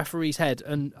over the referee's head,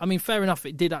 and, I mean, fair enough,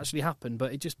 it did actually happen,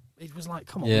 but it was like,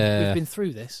 come on, we've been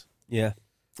through this. Yeah.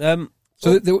 So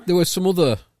there were some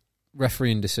other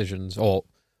refereeing decisions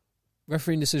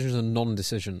and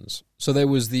non-decisions. So there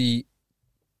was the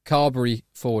Carberry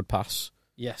forward pass.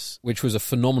 Yes. Which was a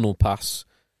phenomenal pass.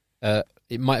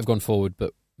 It might have gone forward,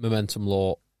 but momentum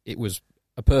law, it was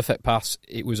a perfect pass.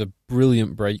 It was a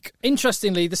brilliant break.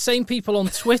 Interestingly, the same people on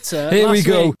Twitter... Here we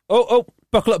go. Week, oh,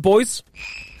 buckle up, boys.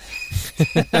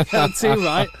 Too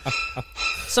right.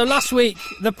 So last week,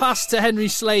 the pass to Henry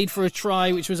Slade for a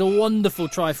try, which was a wonderful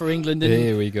try for England. And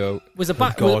here we go. Was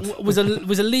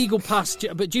a legal pass,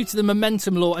 but due to the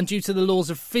momentum law and due to the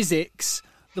laws of physics,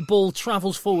 the ball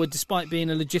travels forward despite being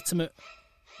a legitimate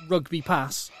rugby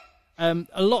pass. A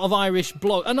lot of Irish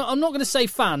and I'm not going to say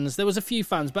fans. There was a few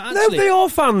fans, but actually... No, they are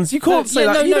fans. You can't say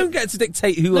that. You don't get to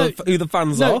dictate who the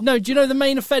fans are. No, do you know the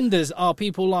main offenders are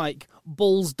people like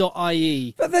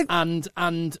Balls.ie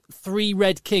and Three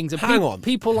Red Kings? And hang on.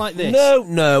 People like this.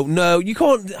 No. You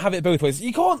can't have it both ways.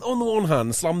 You can't, on the one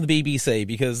hand, slam the BBC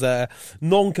because they're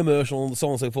non-commercial and so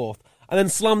on and so forth, and then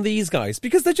slam these guys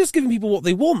because they're just giving people what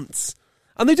they want.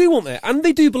 And they do want it, and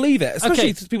they do believe it,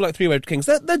 especially people like Three Red Kings.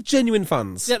 They're genuine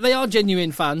fans. Yeah, they are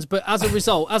genuine fans, but as a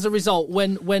result,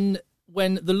 when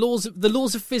when the laws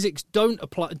of physics don't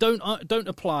apply,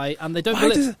 and they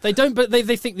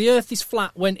they think the Earth is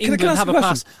flat when England have a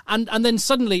pass, and then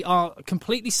suddenly are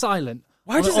completely silent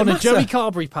on a Joey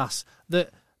Carberry pass that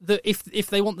if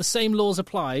they want the same laws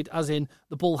applied, as in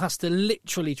the ball has to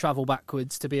literally travel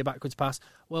backwards to be a backwards pass,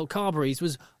 well, Carberry's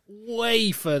was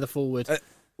way further forward.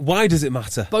 Why does it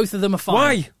matter? Both of them are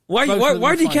fine. Why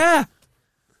do you care?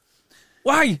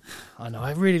 Why? I know.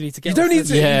 I really need to get. You don't need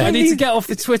to. Yeah. I need to get off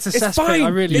the Twitter cesspit. Fine. I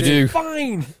really do. It's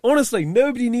fine. Honestly,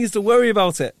 nobody needs to worry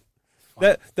about it.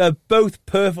 They're both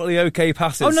perfectly okay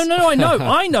passes. Oh no! I know.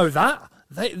 I know that.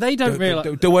 They don't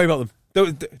realise. Don't worry about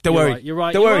them. Don't worry. You're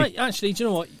right. Don't worry. Right. Actually, do you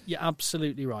know what? You're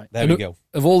absolutely right. There we go.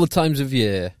 Of all the times of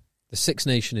year, the Six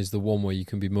Nation is the one where you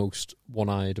can be most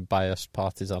one-eyed, biased,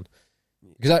 partisan.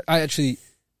 Because I actually,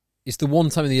 it's the one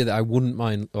time of the year that I wouldn't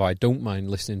mind, or I don't mind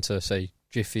listening to, say,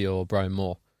 Jiffy or Brian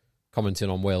Moore commenting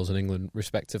on Wales and England,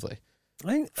 respectively.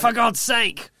 For God's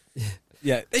sake!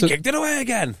 Yeah, they kicked it away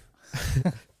again.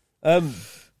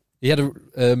 He had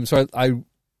a. So I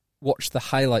watched the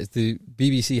highlights, the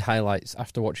BBC highlights,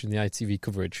 after watching the ITV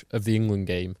coverage of the England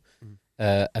game,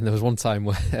 and there was one time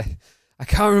where I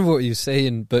can't remember what he was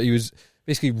saying, but he was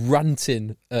basically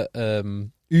ranting at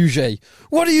Uge.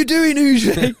 What are you doing,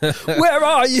 Uge? Where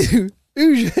are you,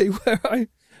 Uge? Where are you?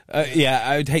 Yeah,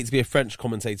 I would hate to be a French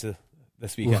commentator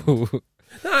this weekend. No,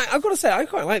 I've got to say, I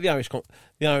quite like the Irish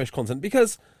content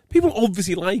because people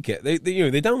obviously like it. They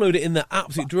download it in their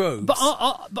absolute droves. But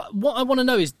what I want to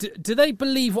know is, do they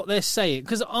believe what they're saying?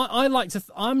 Because I like to.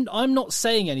 I'm not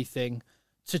saying anything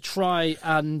to try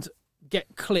and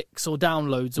get clicks or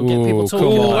downloads or get people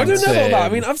talking about it. I don't know about that. I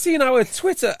mean, I've seen our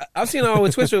Twitter over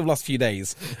the last few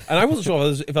days, and I wasn't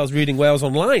sure if I was reading Wales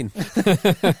Online.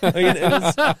 I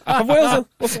mean, Wales.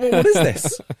 What is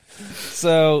this?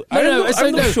 So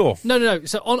I'm not sure. No.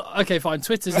 So okay, fine.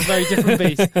 Twitter's a very different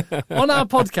beast. On our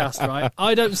podcast, right?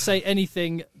 I don't say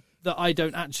anything that I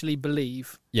don't actually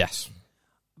believe. Yes.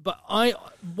 But I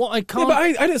can't. Yeah, but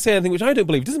I don't say anything which I don't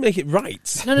believe. It doesn't make it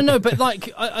right. No. But like,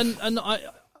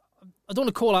 I don't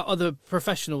want to call out other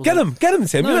professionals. Get them,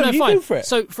 Tim. No, you fine. Go for it.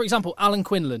 So, for example, Alan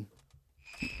Quinlan.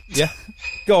 Yeah,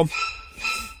 go on.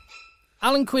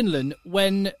 Alan Quinlan,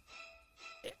 when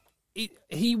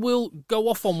he will go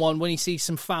off on one when he sees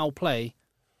some foul play,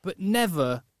 but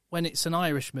never when it's an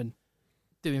Irishman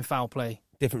doing foul play.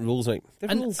 Different rules, mate.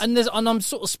 Rules. And I'm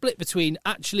sort of split between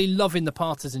actually loving the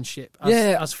partisanship,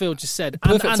 as Phil just said,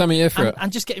 perfect time of year for it,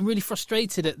 and just getting really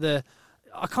frustrated at the.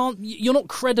 I can't. You're not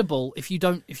credible if you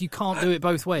can't do it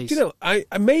both ways. Do you know, I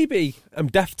maybe I'm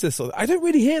deaf to sort of, I don't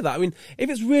really hear that. I mean, if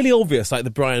it's really obvious, like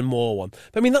the Brian Moore one,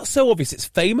 but I mean that's so obvious, it's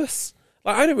famous.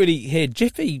 Like I don't really hear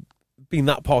Jiffy being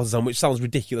that partisan, which sounds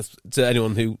ridiculous to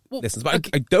anyone who listens. But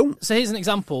I don't. So here's an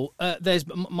example. There's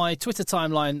my Twitter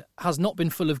timeline has not been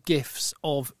full of gifs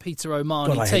of Peter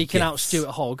O'Mahony taking out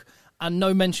Stuart Hogg, and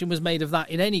no mention was made of that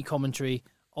in any commentary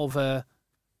of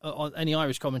any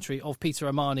Irish commentary of Peter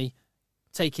O'Mahony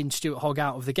taking Stuart Hogg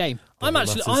out of the game. I'm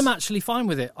actually fine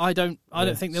with it. I don't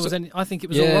think there was any. I think it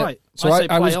was all right. So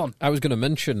I was going to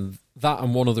mention that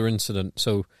and one other incident.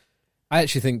 So I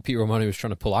actually think Peter O'Mahony was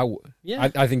trying to pull out. Yeah.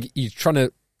 I think he's trying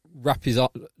to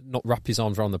not wrap his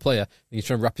arms around the player. He's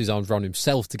trying to wrap his arms around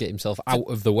himself to get himself out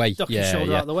of the way. Duck his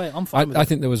shoulder out of the way. I'm fine with I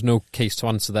think there was no case to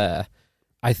answer there.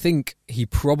 I think he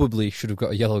probably should have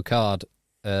got a yellow card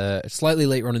slightly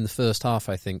later on in the first half,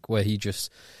 I think, where he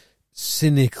just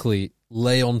cynically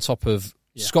lay on top of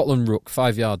Scotland ruck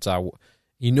 5 yards out.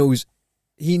 He knows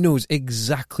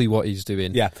exactly what he's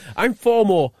doing. Yeah, I'm far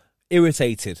more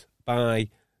irritated by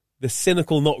the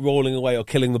cynical not rolling away or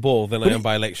killing the ball than I am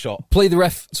by a late shot. Play the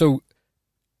ref. So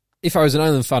if I was an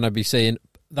Ireland fan, I'd be saying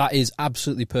that is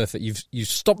absolutely perfect. You've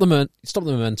stopped the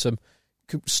momentum,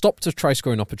 stopped a try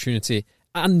scoring opportunity,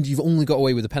 and you've only got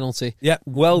away with a penalty. Yeah,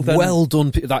 well done. Well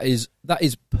done. That is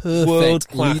perfect. World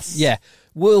class. Yeah,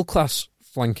 world class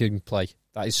flanking play.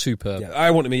 That is superb. Yeah,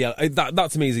 I want him a yellow.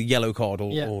 That to me is a yellow card.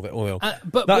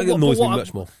 But that annoys me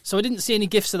much more. So I didn't see any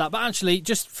gifts of that. But actually,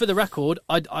 just for the record,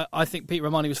 I think Peter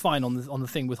O'Mahony was fine on the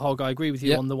thing with Hogg. I agree with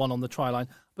you on the one on the try line.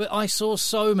 But I saw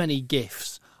so many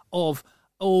gifs of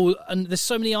and there's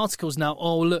so many articles now.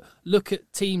 Look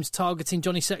at teams targeting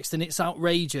Johnny Sexton. It's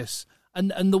outrageous.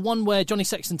 And the one where Johnny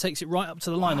Sexton takes it right up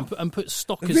to the line and puts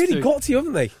Stockers through. They've really through. Got to you,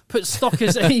 haven't they? Put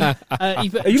Stockers. Are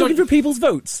you looking for people's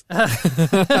votes?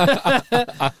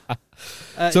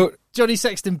 So Johnny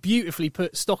Sexton beautifully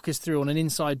put Stockers through on an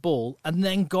inside ball and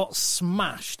then got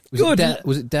smashed.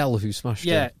 Was it Dell who smashed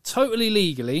him? Yeah, totally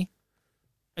legally.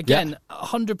 Again,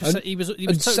 100%. He was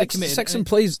totally committed. Sexton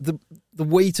plays the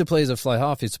way to play as a fly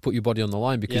half is to put your body on the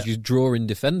line because you draw in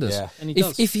defenders. Yeah. And he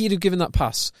does. If he'd have given that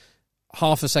pass,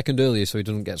 half a second earlier so he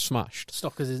doesn't get smashed.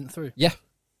 Stockers isn't through. Yeah.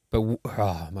 But,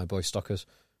 my boy Stockers,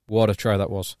 what a try that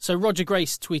was. So Roger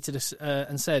Grace tweeted us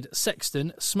and said,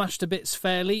 Sexton smashed to bits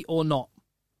fairly or not?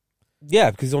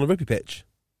 Yeah, because he's on a rugby pitch.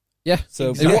 Yeah,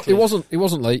 so it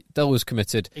wasn't late. Dell was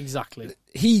committed. Exactly.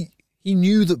 He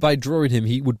knew that by drawing him,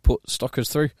 he would put Stockers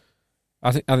through.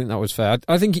 I think that was fair.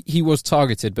 I think he was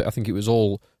targeted, but I think it was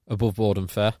all above board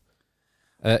and fair.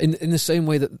 In the same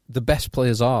way that the best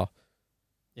players are.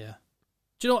 Yeah.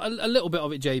 Do you know a little bit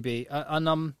of it, JB?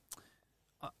 And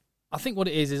I think what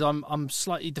it is I'm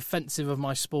slightly defensive of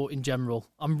my sport in general.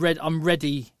 I'm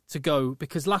ready to go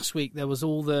because last week there was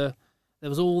all the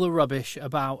rubbish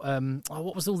about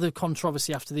what was all the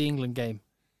controversy after the England game?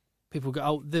 People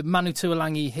go, the Manu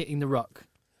Tuolangi hitting the ruck.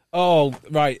 Oh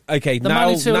right, okay.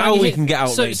 Now we can get out.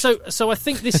 So I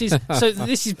think this is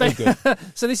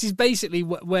this is basically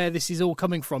where this is all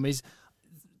coming from. Is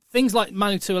things like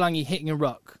Manu Tuolangi hitting a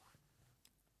ruck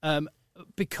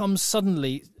becomes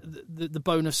suddenly the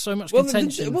bone of so much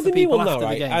contention for people after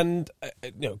the game. And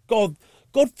God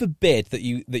forbid that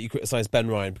you criticise Ben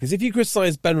Ryan, because if you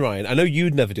criticise Ben Ryan, I know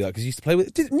you'd never do that because you used to play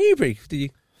with Newbury, did you?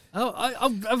 Oh,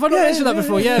 have I not mentioned that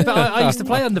before? Yeah, but I used to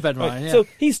play under Ben Ryan. Yeah. So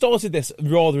he started this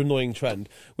rather annoying trend,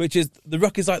 which is the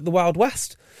ruck is like the Wild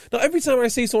West. Now, every time I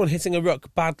see someone hitting a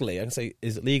ruck badly, I can say,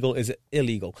 is it legal? Is it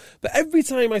illegal? But every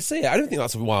time I see it, I don't think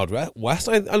that's a Wild West.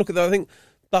 I look at that, I think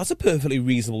that's a perfectly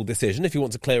reasonable decision if you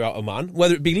want to clear out a man.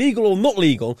 Whether it be legal or not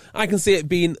legal, I can see it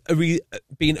being a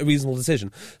reasonable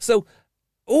decision. So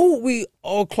all we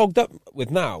are clogged up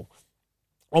with now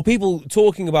are people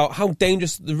talking about how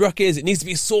dangerous the ruck is. It needs to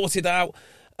be sorted out.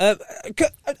 I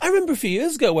remember a few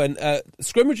years ago when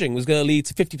scrimmaging was going to lead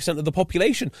to 50% of the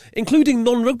population, including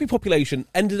non-rugby population,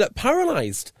 ended up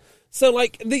paralysed. So,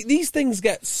 like, these things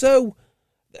get so,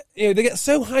 they get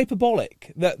so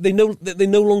hyperbolic that they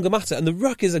no longer matter. And the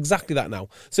ruck is exactly that now.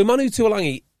 So Manu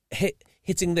Tuolangi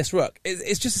hitting this ruck,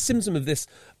 it's just a symptom of this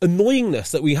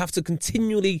annoyingness that we have to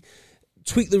continually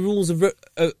tweak the rules of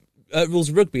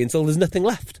rugby until there's nothing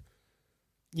left.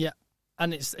 Yeah,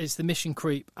 and it's the mission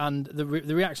creep, and the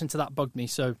reaction to that bugged me.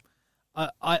 So,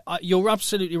 you're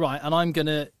absolutely right, and I'm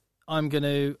gonna. Do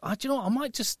you know what? I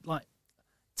might just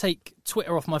take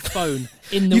Twitter off my phone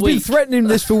in the You've week. You've been threatening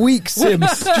this for weeks,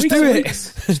 Sims. Just do it.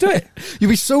 Just do it. You'll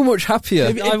be so much happier.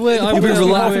 I would. I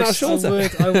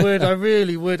would. I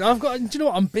really would. Do you know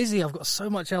what? I'm busy. I've got so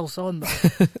much else on.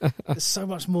 There's so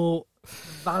much more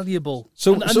valuable.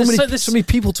 So many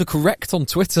people to correct on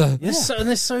Twitter. Yeah.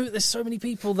 There's so many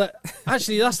people that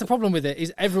actually that's the problem with it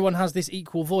is everyone has this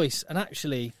equal voice, and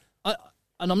actually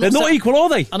they're not equal, are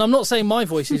they? And I'm not saying my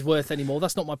voice is worth anymore.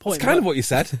 That's not my point. It's kind of what you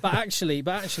said. But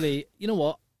actually, you know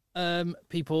what?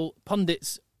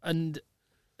 Pundits and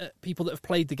people that have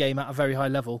played the game at a very high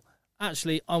level.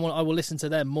 Actually, I will listen to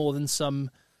them more than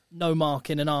some no mark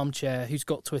in an armchair who's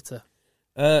got Twitter.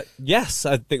 Yes,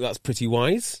 I think that's pretty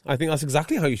wise. I think that's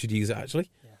exactly how you should use it, actually.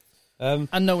 Yeah.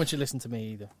 And no one should listen to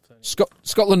me either. So.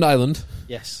 Scotland Island.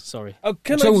 Yes, sorry. One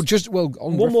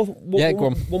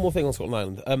more thing on Scotland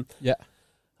Island. Yeah.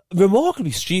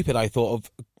 Remarkably stupid, I thought,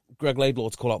 of Greg Laidlaw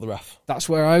to call out the ref. That's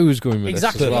where I was going with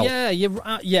exactly. this as well. Yeah,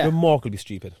 yeah. Remarkably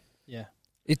stupid. Yeah.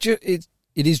 It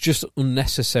is just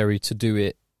unnecessary to do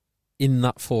it in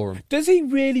that forum. Does he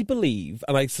really believe,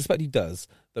 and I suspect he does,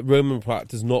 that Roman Pratt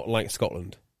does not like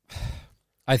Scotland?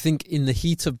 I think in the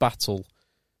heat of battle,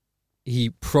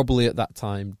 he probably at that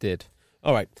time did.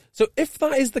 All right. So if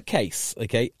that is the case,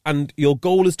 okay, and your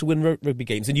goal is to win rugby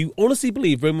games, and you honestly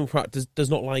believe Roman Pratt does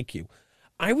not like you,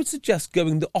 I would suggest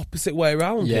going the opposite way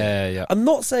around. Yeah. I'm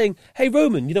not saying, hey,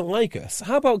 Roman, you don't like us.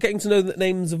 How about getting to know the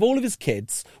names of all of his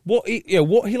kids? What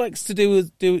he likes to do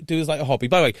is like a hobby.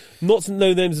 By the way, not to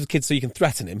know the names of his kids so you can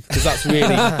threaten him, because that's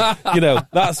really,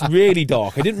 that's really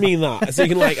dark. I didn't mean that. So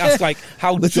you can ask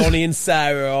how Johnny and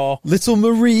Sarah are. Little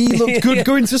Marie looked good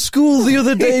going to school the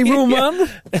other day, Roman.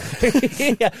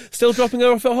 Yeah, still dropping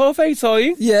her off at 8:30, are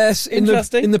you? Yes,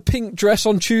 interesting. In the pink dress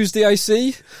on Tuesday, I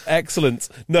see. Excellent.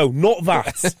 No, not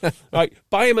that. Right,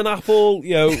 buy him an apple,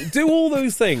 do all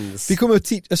those things. Become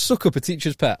a suck-up, a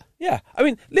teacher's pet. Yeah, I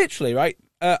mean, literally, right,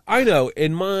 I know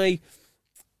in my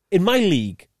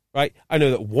league, right, I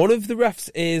know that one of the refs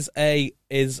is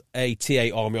a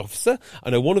TA army officer.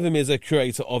 I know one of them is a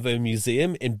curator of a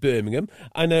museum in Birmingham.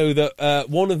 I know that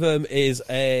one of them is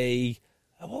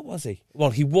what was he? Well,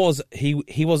 he was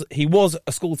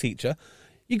a school teacher.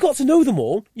 You've got to know them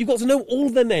all. You've got to know all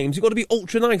of their names. You've got to be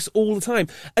ultra nice all the time.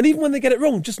 And even when they get it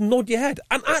wrong, just nod your head.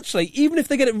 And actually, even if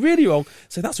they get it really wrong,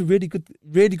 say, that's a really good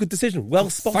decision. Well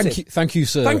spotted. Thank you,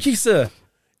 sir. Thank you, sir.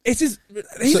 He's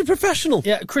a professional.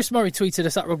 Yeah, Chris Murray tweeted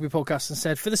us at Rugby Podcast and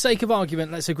said, for the sake of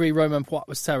argument, let's agree Romain Poit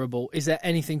was terrible. Is there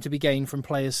anything to be gained from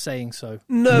players saying so?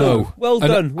 No. Well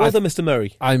done. Well done, Mr.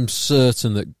 Murray. I'm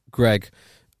certain that Greg,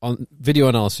 on video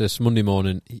analysis Monday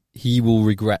morning, he will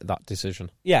regret that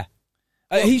decision. Yeah.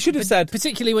 He should have said...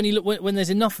 Particularly when there's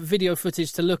enough video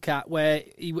footage to look at where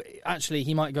he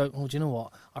might go, oh, do you know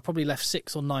what? I probably left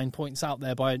 6 or 9 points out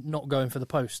there by not going for the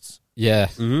posts. Yeah.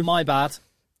 Mm-hmm. My bad.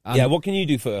 What can you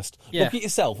do first? Yeah. Look at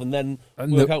yourself and then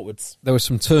work outwards. There was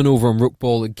some turnover on ruck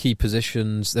ball in key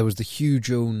positions. There was the Hugh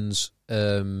Jones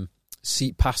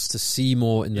seat pass to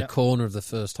Seymour in the corner of the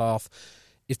first half.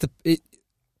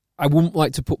 I wouldn't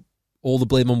like to put all the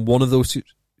blame on one of those two,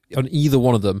 on either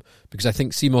one of them, because I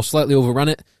think Seymour slightly overran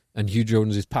it and Hugh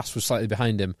Jones' pass was slightly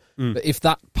behind him. But if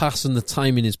that pass and the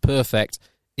timing is perfect,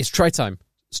 it's try time.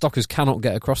 Stockers cannot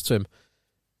get across to him.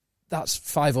 That's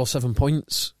 5 or 7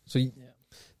 points. So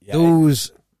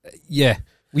those,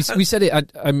 we said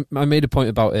it. I made a point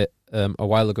about it a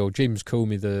while ago. James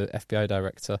Comey, the FBI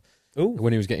director,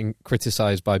 when he was getting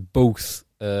criticised by both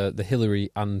the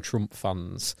Hillary and Trump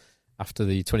fans after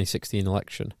the 2016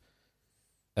 election,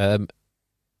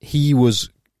 he was,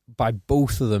 by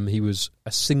both of them, he was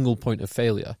a single point of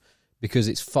failure, because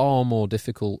it's far more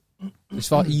difficult. It's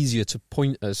far easier to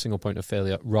point at a single point of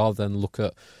failure rather than look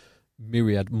at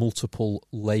multiple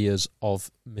layers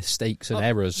of mistakes and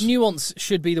errors. Nuance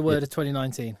should be the word of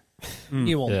 2019.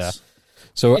 Nuance. Yeah.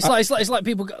 So it's like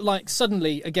people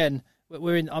suddenly again.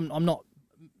 We're in. I'm not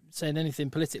saying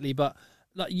anything politically, but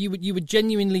like you would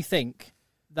genuinely think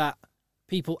that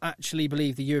people actually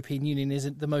believe the European Union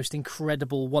isn't the most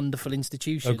incredible, wonderful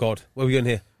institution. Oh God, where are we going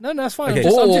here? No, that's fine. Okay.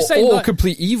 I'm just saying, or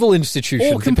complete evil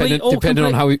institution, depending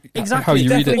on how you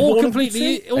read it. Or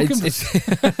completely. I think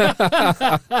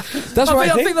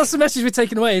that's the message we're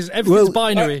taking away. Is everything's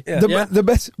binary.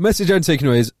 The message I'm taking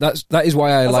away is that is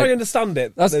why I that's like. How I understand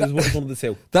it. There's one of the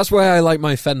two. That's why I like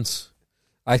my fence.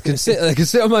 I can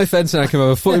sit on my fence and I can have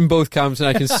a foot in both camps and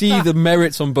I can see the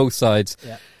merits on both sides.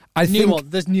 Yeah.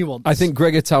 There's nuance. I think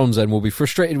Gregor Townsend will be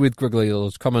frustrated with Greg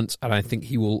Leo's comments, and I think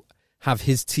he will have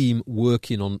his team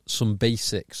working on some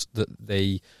basics that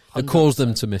cause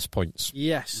them to miss points.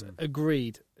 Yes,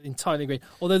 agreed. Entirely agreed.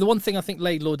 Although the one thing I think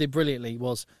Laidlaw did brilliantly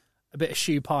was a bit of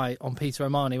shoe pie on Peter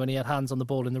O'Mahony when he had hands on the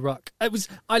ball in the ruck. I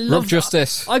love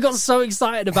justice. I got so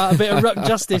excited about a bit of ruck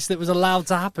justice that was allowed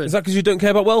to happen. Is that because you don't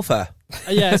care about welfare?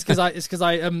 Yeah, it's because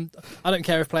I don't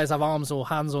care if players have arms or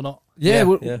hands or not. Yeah.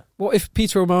 What if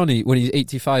Peter O'Mahony, when he's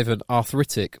 85 and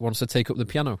arthritic, wants to take up the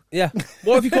piano? Yeah.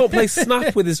 What if he can't play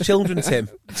Snap with his children, Tim?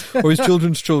 Or his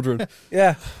children's children?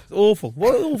 Yeah. It's awful.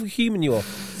 What an awful human you are.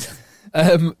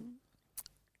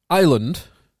 Ireland.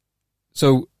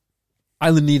 So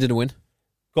Ireland needed a win.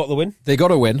 Got the win. They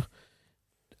got a win.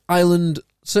 Ireland,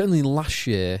 certainly last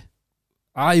year,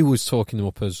 I was talking them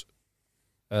up as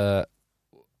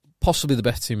possibly the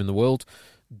best team in the world.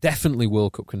 Definitely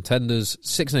World Cup contenders.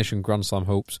 Six Nation Grand Slam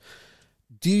hopes.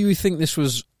 Do you think this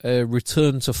was a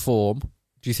return to form?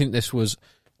 Do you think this was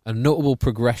a notable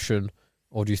progression?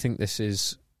 Or do you think this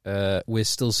is we're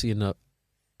still seeing an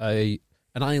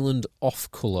Ireland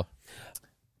off colour?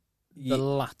 The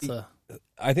latter.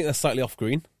 I think they're slightly off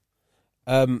green.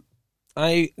 I'm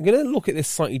going to look at this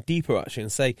slightly deeper, actually,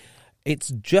 and say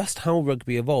it's just how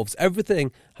rugby evolves.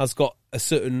 Everything has got a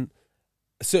certain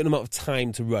amount of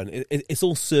time to run. It's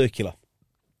all circular.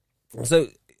 So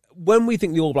when we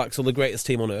think the All Blacks are the greatest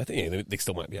team on earth, they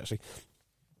still might be, actually,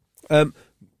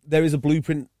 there is a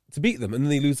blueprint to beat them, and then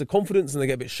they lose their confidence, and they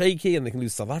get a bit shaky, and they can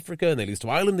lose to South Africa, and they lose to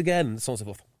Ireland again, and so on and so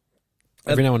forth.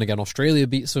 Every now and again, Australia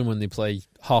beats them when they play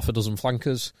half a dozen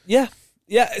flankers. Yeah.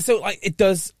 So it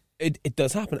does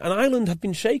happen, and Ireland have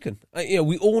been shaken.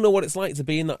 We all know what it's like to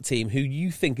be in that team who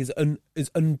you think is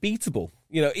unbeatable.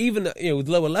 Even with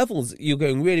lower levels, you're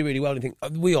going really, really well, and you think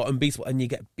we are unbeatable, and you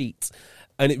get beat,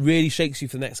 and it really shakes you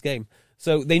for the next game.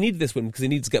 So they needed this win because they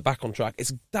needed to get back on track.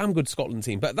 It's a damn good Scotland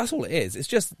team, but that's all it is. It's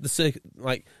just the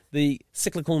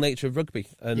cyclical nature of rugby,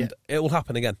 and it will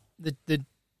happen again. The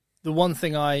one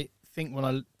thing I think when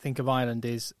I think of Ireland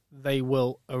is they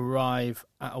will arrive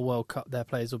at a World Cup. Their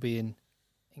players will be in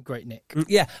great nick.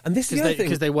 Yeah, and this is the other thing,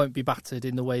 because they won't be battered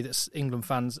in the way that England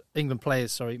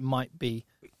players might be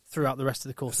throughout the rest of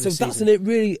the course of the season. So that's a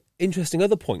really interesting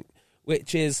other point,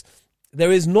 which is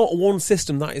there is not one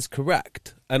system that is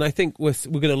correct, and I think we're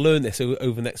going to learn this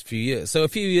over the next few years. So a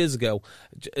few years ago,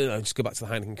 just go back to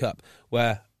the Heineken Cup,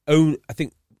 where I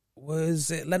think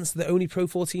was it Leinster the only Pro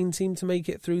 14 team to make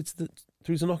it through to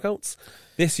knockouts.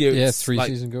 This year, it's 3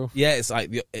 seasons ago. Yeah, it's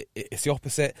like it's the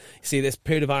opposite. You see this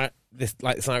period of this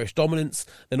Irish dominance,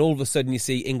 then all of a sudden you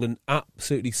see England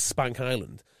absolutely spank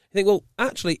Ireland. You think, well,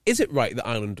 actually, is it right that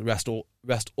Ireland rest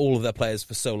all of their players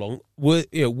for so long? Were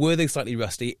they slightly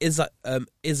rusty? Is that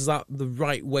the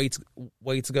right way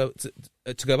to go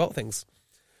about things?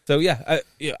 So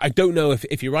I don't know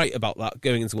if you're right about that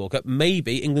going into World Cup.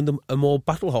 Maybe England are more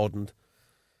battle hardened.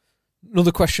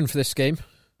 Another question for this game: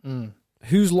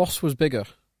 whose loss was bigger?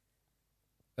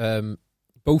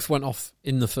 Both went off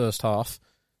in the first half.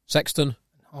 Sexton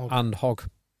and Hogg.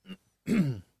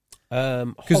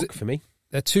 Hogg for me.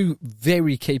 They're two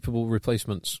very capable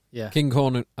replacements. Yeah.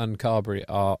 Kinghorn and Carberry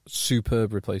are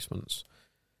superb replacements.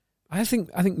 I think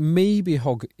maybe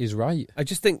Hogg is right. I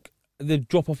just think the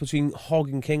drop off between Hogg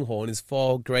and Kinghorn is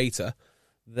far greater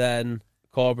than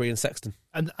Carberry and Sexton.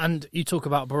 And you talk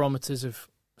about barometers of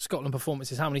Scotland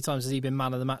performances. How many times has he been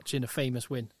man of the match in a famous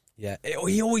win? Yeah,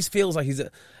 he always feels like he's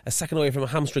a second away from a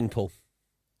hamstring pull.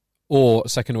 Or a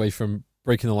second away from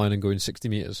breaking the line and going 60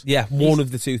 metres. Yeah, one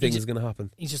of the two things is going to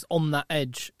happen. He's just on that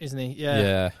edge, isn't he?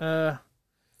 Yeah.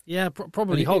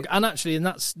 Probably Hogg. And actually,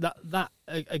 that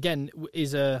again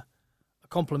is a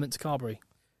compliment to Carberry.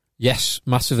 Yes,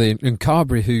 massively. And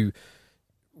Carberry, who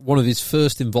one of his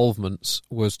first involvements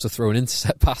was to throw an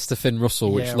intercept pass to Finn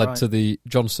Russell, which led to the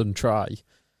Johnson try.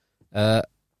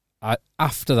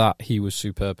 After that, he was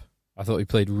superb. I thought he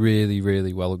played really,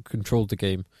 really well and controlled the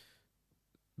game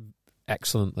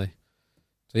excellently.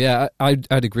 So yeah, I'd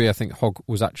agree. I think Hogg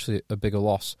was actually a bigger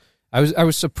loss. I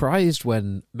was surprised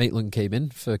when Maitland came in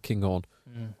for Kinghorn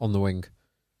on the wing,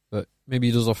 but maybe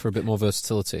he does offer a bit more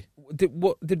versatility.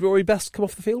 Did Rory Best come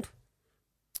off the field?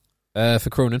 For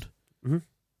Cronin? Mm-hmm.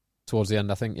 Towards the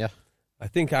end, I think, yeah. I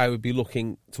think I would be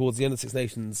looking towards the end of Six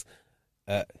Nations.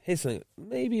 Here's something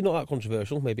maybe not that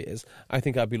controversial, maybe it is. I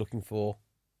think I'd be looking for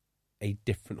a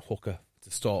different hooker to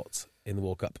start in the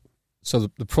World Cup. So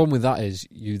the problem with that is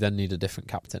you then need a different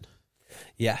captain.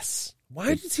 Yes.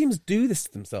 Why do teams do this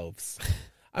to themselves?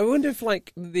 I wonder if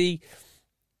the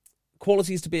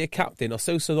qualities to be a captain are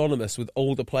so synonymous with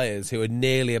older players who are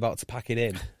nearly about to pack it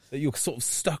in that you're sort of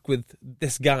stuck with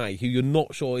this guy who you're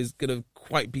not sure is going to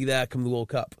quite be there come the World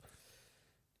Cup.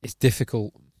 It's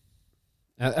difficult.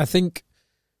 I think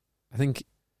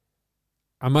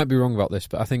I might be wrong about this,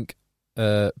 but I think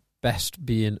Best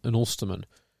being an Ulsterman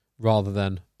rather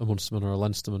than a Munsterman or a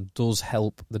Leinsterman does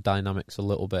help the dynamics a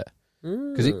little bit.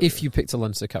 Because if you picked a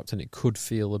Leinster captain, it could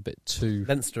feel a bit too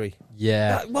Leinstery.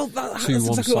 Yeah, that's too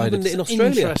exactly what happened in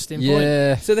Australia. Interesting point.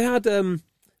 Yeah. So they had there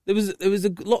was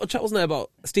a lot of chat, wasn't there, about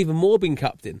Stephen Moore being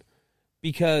captain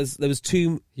because there was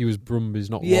too. He was Brumbies,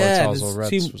 not Waratahs or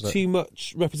Reds. Was it? Too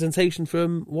much representation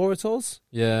from Waratahs.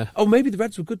 Yeah. Oh, maybe the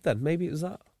Reds were good then. Maybe it was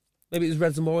that. Maybe it was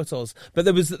Reds and Waratahs. But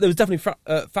there was definitely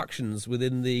factions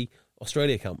within the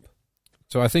Australia camp.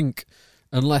 So I think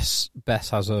unless Bess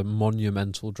has a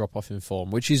monumental drop-off in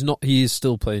form, which he's not, he is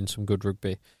still playing some good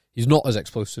rugby. He's not as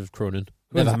explosive as Cronin.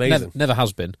 Never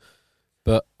has been.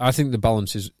 But I think the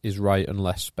balance is right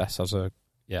unless Bess has a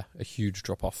huge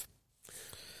drop-off.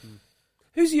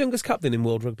 Who's the youngest captain in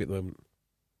world rugby at the moment?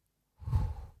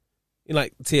 In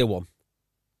tier 1?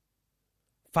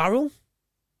 Farrell?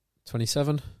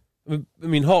 27. I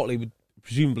mean, Hartley would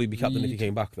presumably be captain if he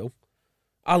came back, though.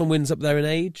 Alan Wynn's up there in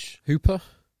age. Hooper?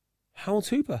 Harold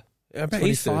Hooper? I bet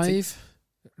he's 25?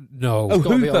 No. Oh,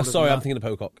 Hooper. Sorry, I'm thinking of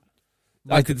Pocock.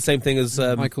 I did the same thing as...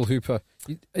 Michael Hooper.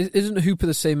 Isn't Hooper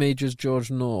the same age as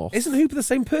George North? Isn't Hooper the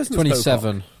same person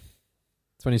 27. as Pocock?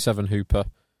 27 Hooper.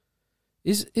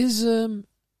 Is Etzebeth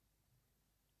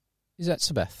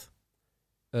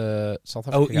South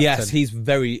Africa captain? Yes, he's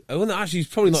very... Oh, no, actually, he's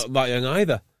probably not that young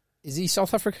either. Is he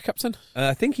South Africa captain?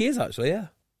 I think he is, actually, yeah.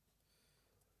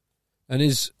 And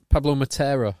is Pablo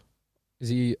Matera, is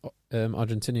he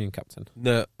Argentinian captain?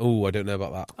 No. Oh, I don't know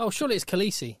about that. Oh, surely it's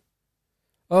Khaleesi.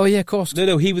 Oh, yeah, of course.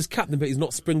 No, he was captain, but he's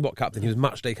not Springbok captain. He was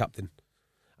matchday captain.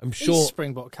 I'm sure... He's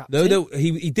Springbok captain. No,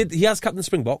 he has captain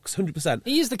Springboks, 100%.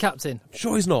 He is the captain. I'm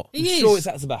sure he's not. He is. Sure it's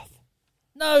Etzebeth.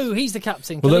 No, he's the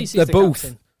captain. Well, Khaleesi's they're the both.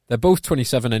 captain. They're both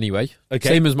 27 anyway. Okay.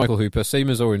 Same as Michael Hooper, same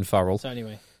as Owen Farrell. So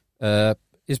anyway.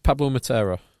 Is Pablo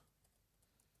Matera?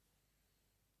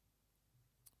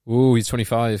 Ooh, he's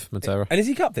 25, Matera. And is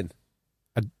he captain?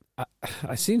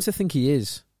 I seem to think he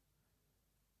is.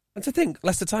 And to think,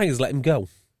 Leicester Tigers let him go.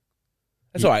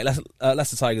 It's all right.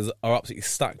 Leicester Tigers are absolutely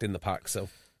stacked in the pack, so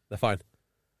they're fine.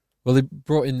 Well, they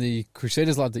brought in the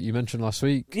Crusaders lad that you mentioned last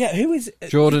week. Yeah, who is...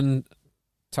 Jordan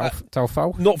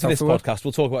Taufau? Not for this podcast.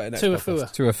 We'll talk about it next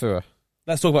podcast. Tuafua.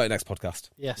 Let's talk about it next podcast.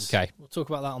 Yes. Okay. We'll talk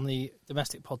about that on the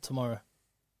domestic pod tomorrow.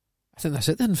 I think that's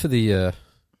it then for the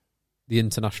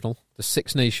international, the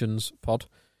Six Nations pod.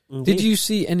 Indeed. Did you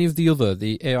see any of the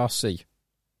ARC,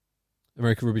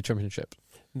 American Rugby Championship?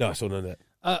 No, I saw none of it.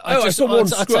 I saw one I'll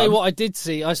tell you scrum. what I did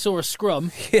see. I saw a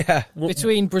scrum Yeah.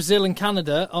 between Brazil and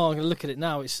Canada. Oh, I'm going to look at it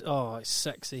now. It's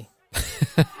sexy.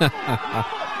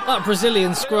 That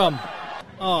Brazilian scrum.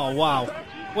 Oh, wow.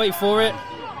 Wait for it.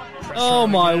 Oh,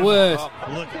 my word.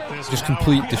 Just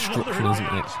complete destruction, isn't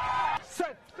it?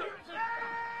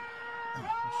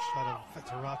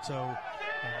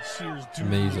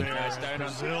 Amazing.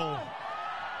 Brazil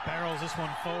barrels this one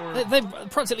forward. They're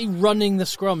practically running the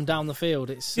scrum down the field.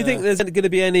 It's. Do you think there's going to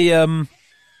be any? There's going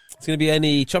to be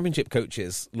any championship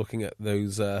coaches looking at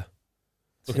those?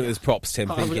 Looking at those props,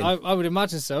 Tim. I would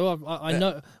imagine so. I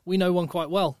know we know one quite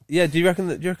well. Yeah. Do you reckon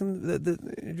they'd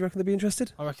be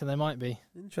interested? I reckon they might be.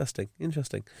 Interesting.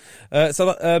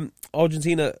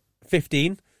 Argentina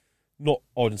 15, not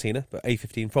Argentina, but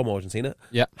A15 from Argentina.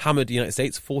 Yeah. Hammered the United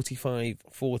States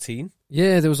 45-14.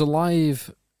 Yeah, there was a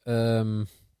live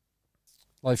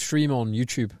stream on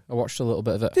YouTube. I watched a little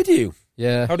bit of it. Did you?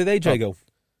 Yeah. How did AJ go?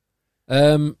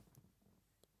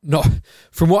 Not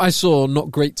from what I saw, not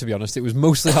great to be honest. It was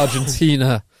mostly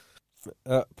Argentina.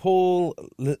 Paul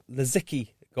Lizicki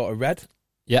got a red.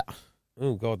 Yeah.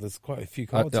 Oh God, there's quite a few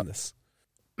cards in this.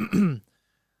 Right,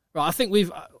 I think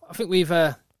we've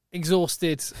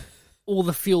exhausted all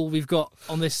the fuel we've got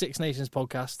on this Six Nations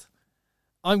podcast.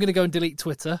 I'm going to go and delete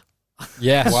Twitter.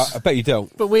 Yes. Well, I bet you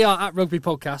don't. But we are at Rugby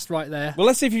Podcast right there. Well,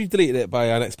 let's see if you've deleted it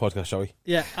by our next podcast, shall we?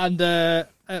 Yeah, and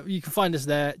you can find us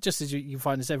there, just as you can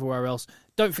find us everywhere else.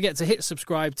 Don't forget to hit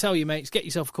subscribe, tell your mates, get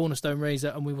yourself a Cornerstone Razor,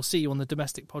 and we will see you on the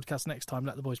domestic podcast next time.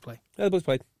 Let the boys play. Yeah, the boys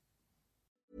played.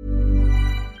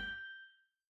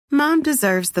 Mom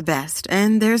deserves the best,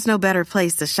 and there's no better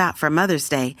place to shop for Mother's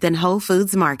Day than Whole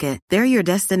Foods Market. They're your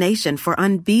destination for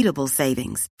unbeatable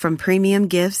savings, from premium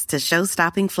gifts to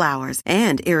show-stopping flowers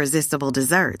and irresistible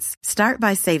desserts. Start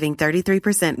by saving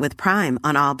 33% with Prime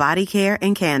on all body care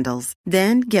and candles.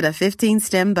 Then get a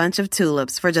 15-stem bunch of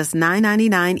tulips for just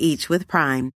 $9.99 each with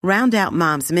Prime. Round out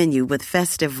Mom's menu with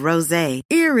festive rosé,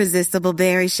 irresistible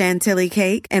berry chantilly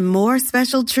cake, and more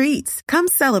special treats. Come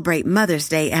celebrate Mother's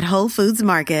Day at Whole Foods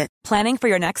Market. Planning for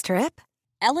your next trip?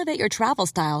 Elevate your travel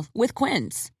style with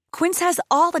Quince. Quince has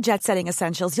all the jet-setting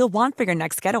essentials you'll want for your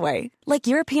next getaway, like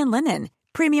European linen,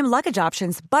 premium luggage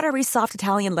options, buttery soft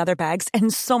Italian leather bags,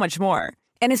 and so much more.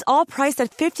 And is all priced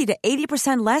at 50 to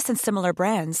 80% less than similar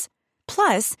brands.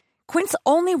 Plus, Quince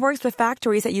only works with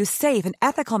factories that use safe and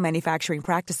ethical manufacturing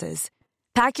practices.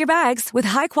 Pack your bags with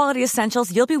high-quality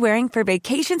essentials you'll be wearing for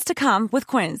vacations to come with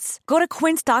Quince. Go to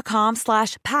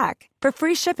quince.com/pack for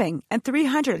free shipping and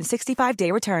 365-day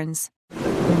returns.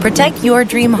 Protect your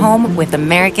dream home with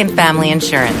American Family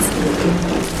Insurance.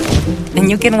 And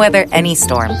you can weather any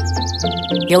storm.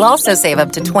 You'll also save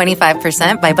up to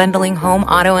 25% by bundling home,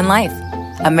 auto, and life.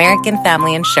 American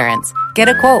Family Insurance. Get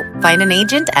a quote. Find an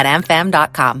agent at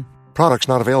amfam.com. Products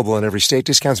not available in every state.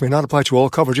 Discounts may not apply to all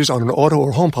coverages on an auto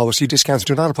or home policy. Discounts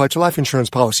do not apply to life insurance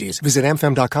policies. Visit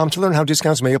amfam.com to learn how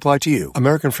discounts may apply to you.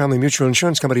 American Family Mutual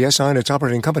Insurance Company, SI, and its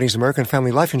operating companies, American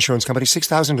Family Life Insurance Company,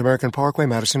 6000 American Parkway,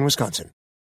 Madison, Wisconsin.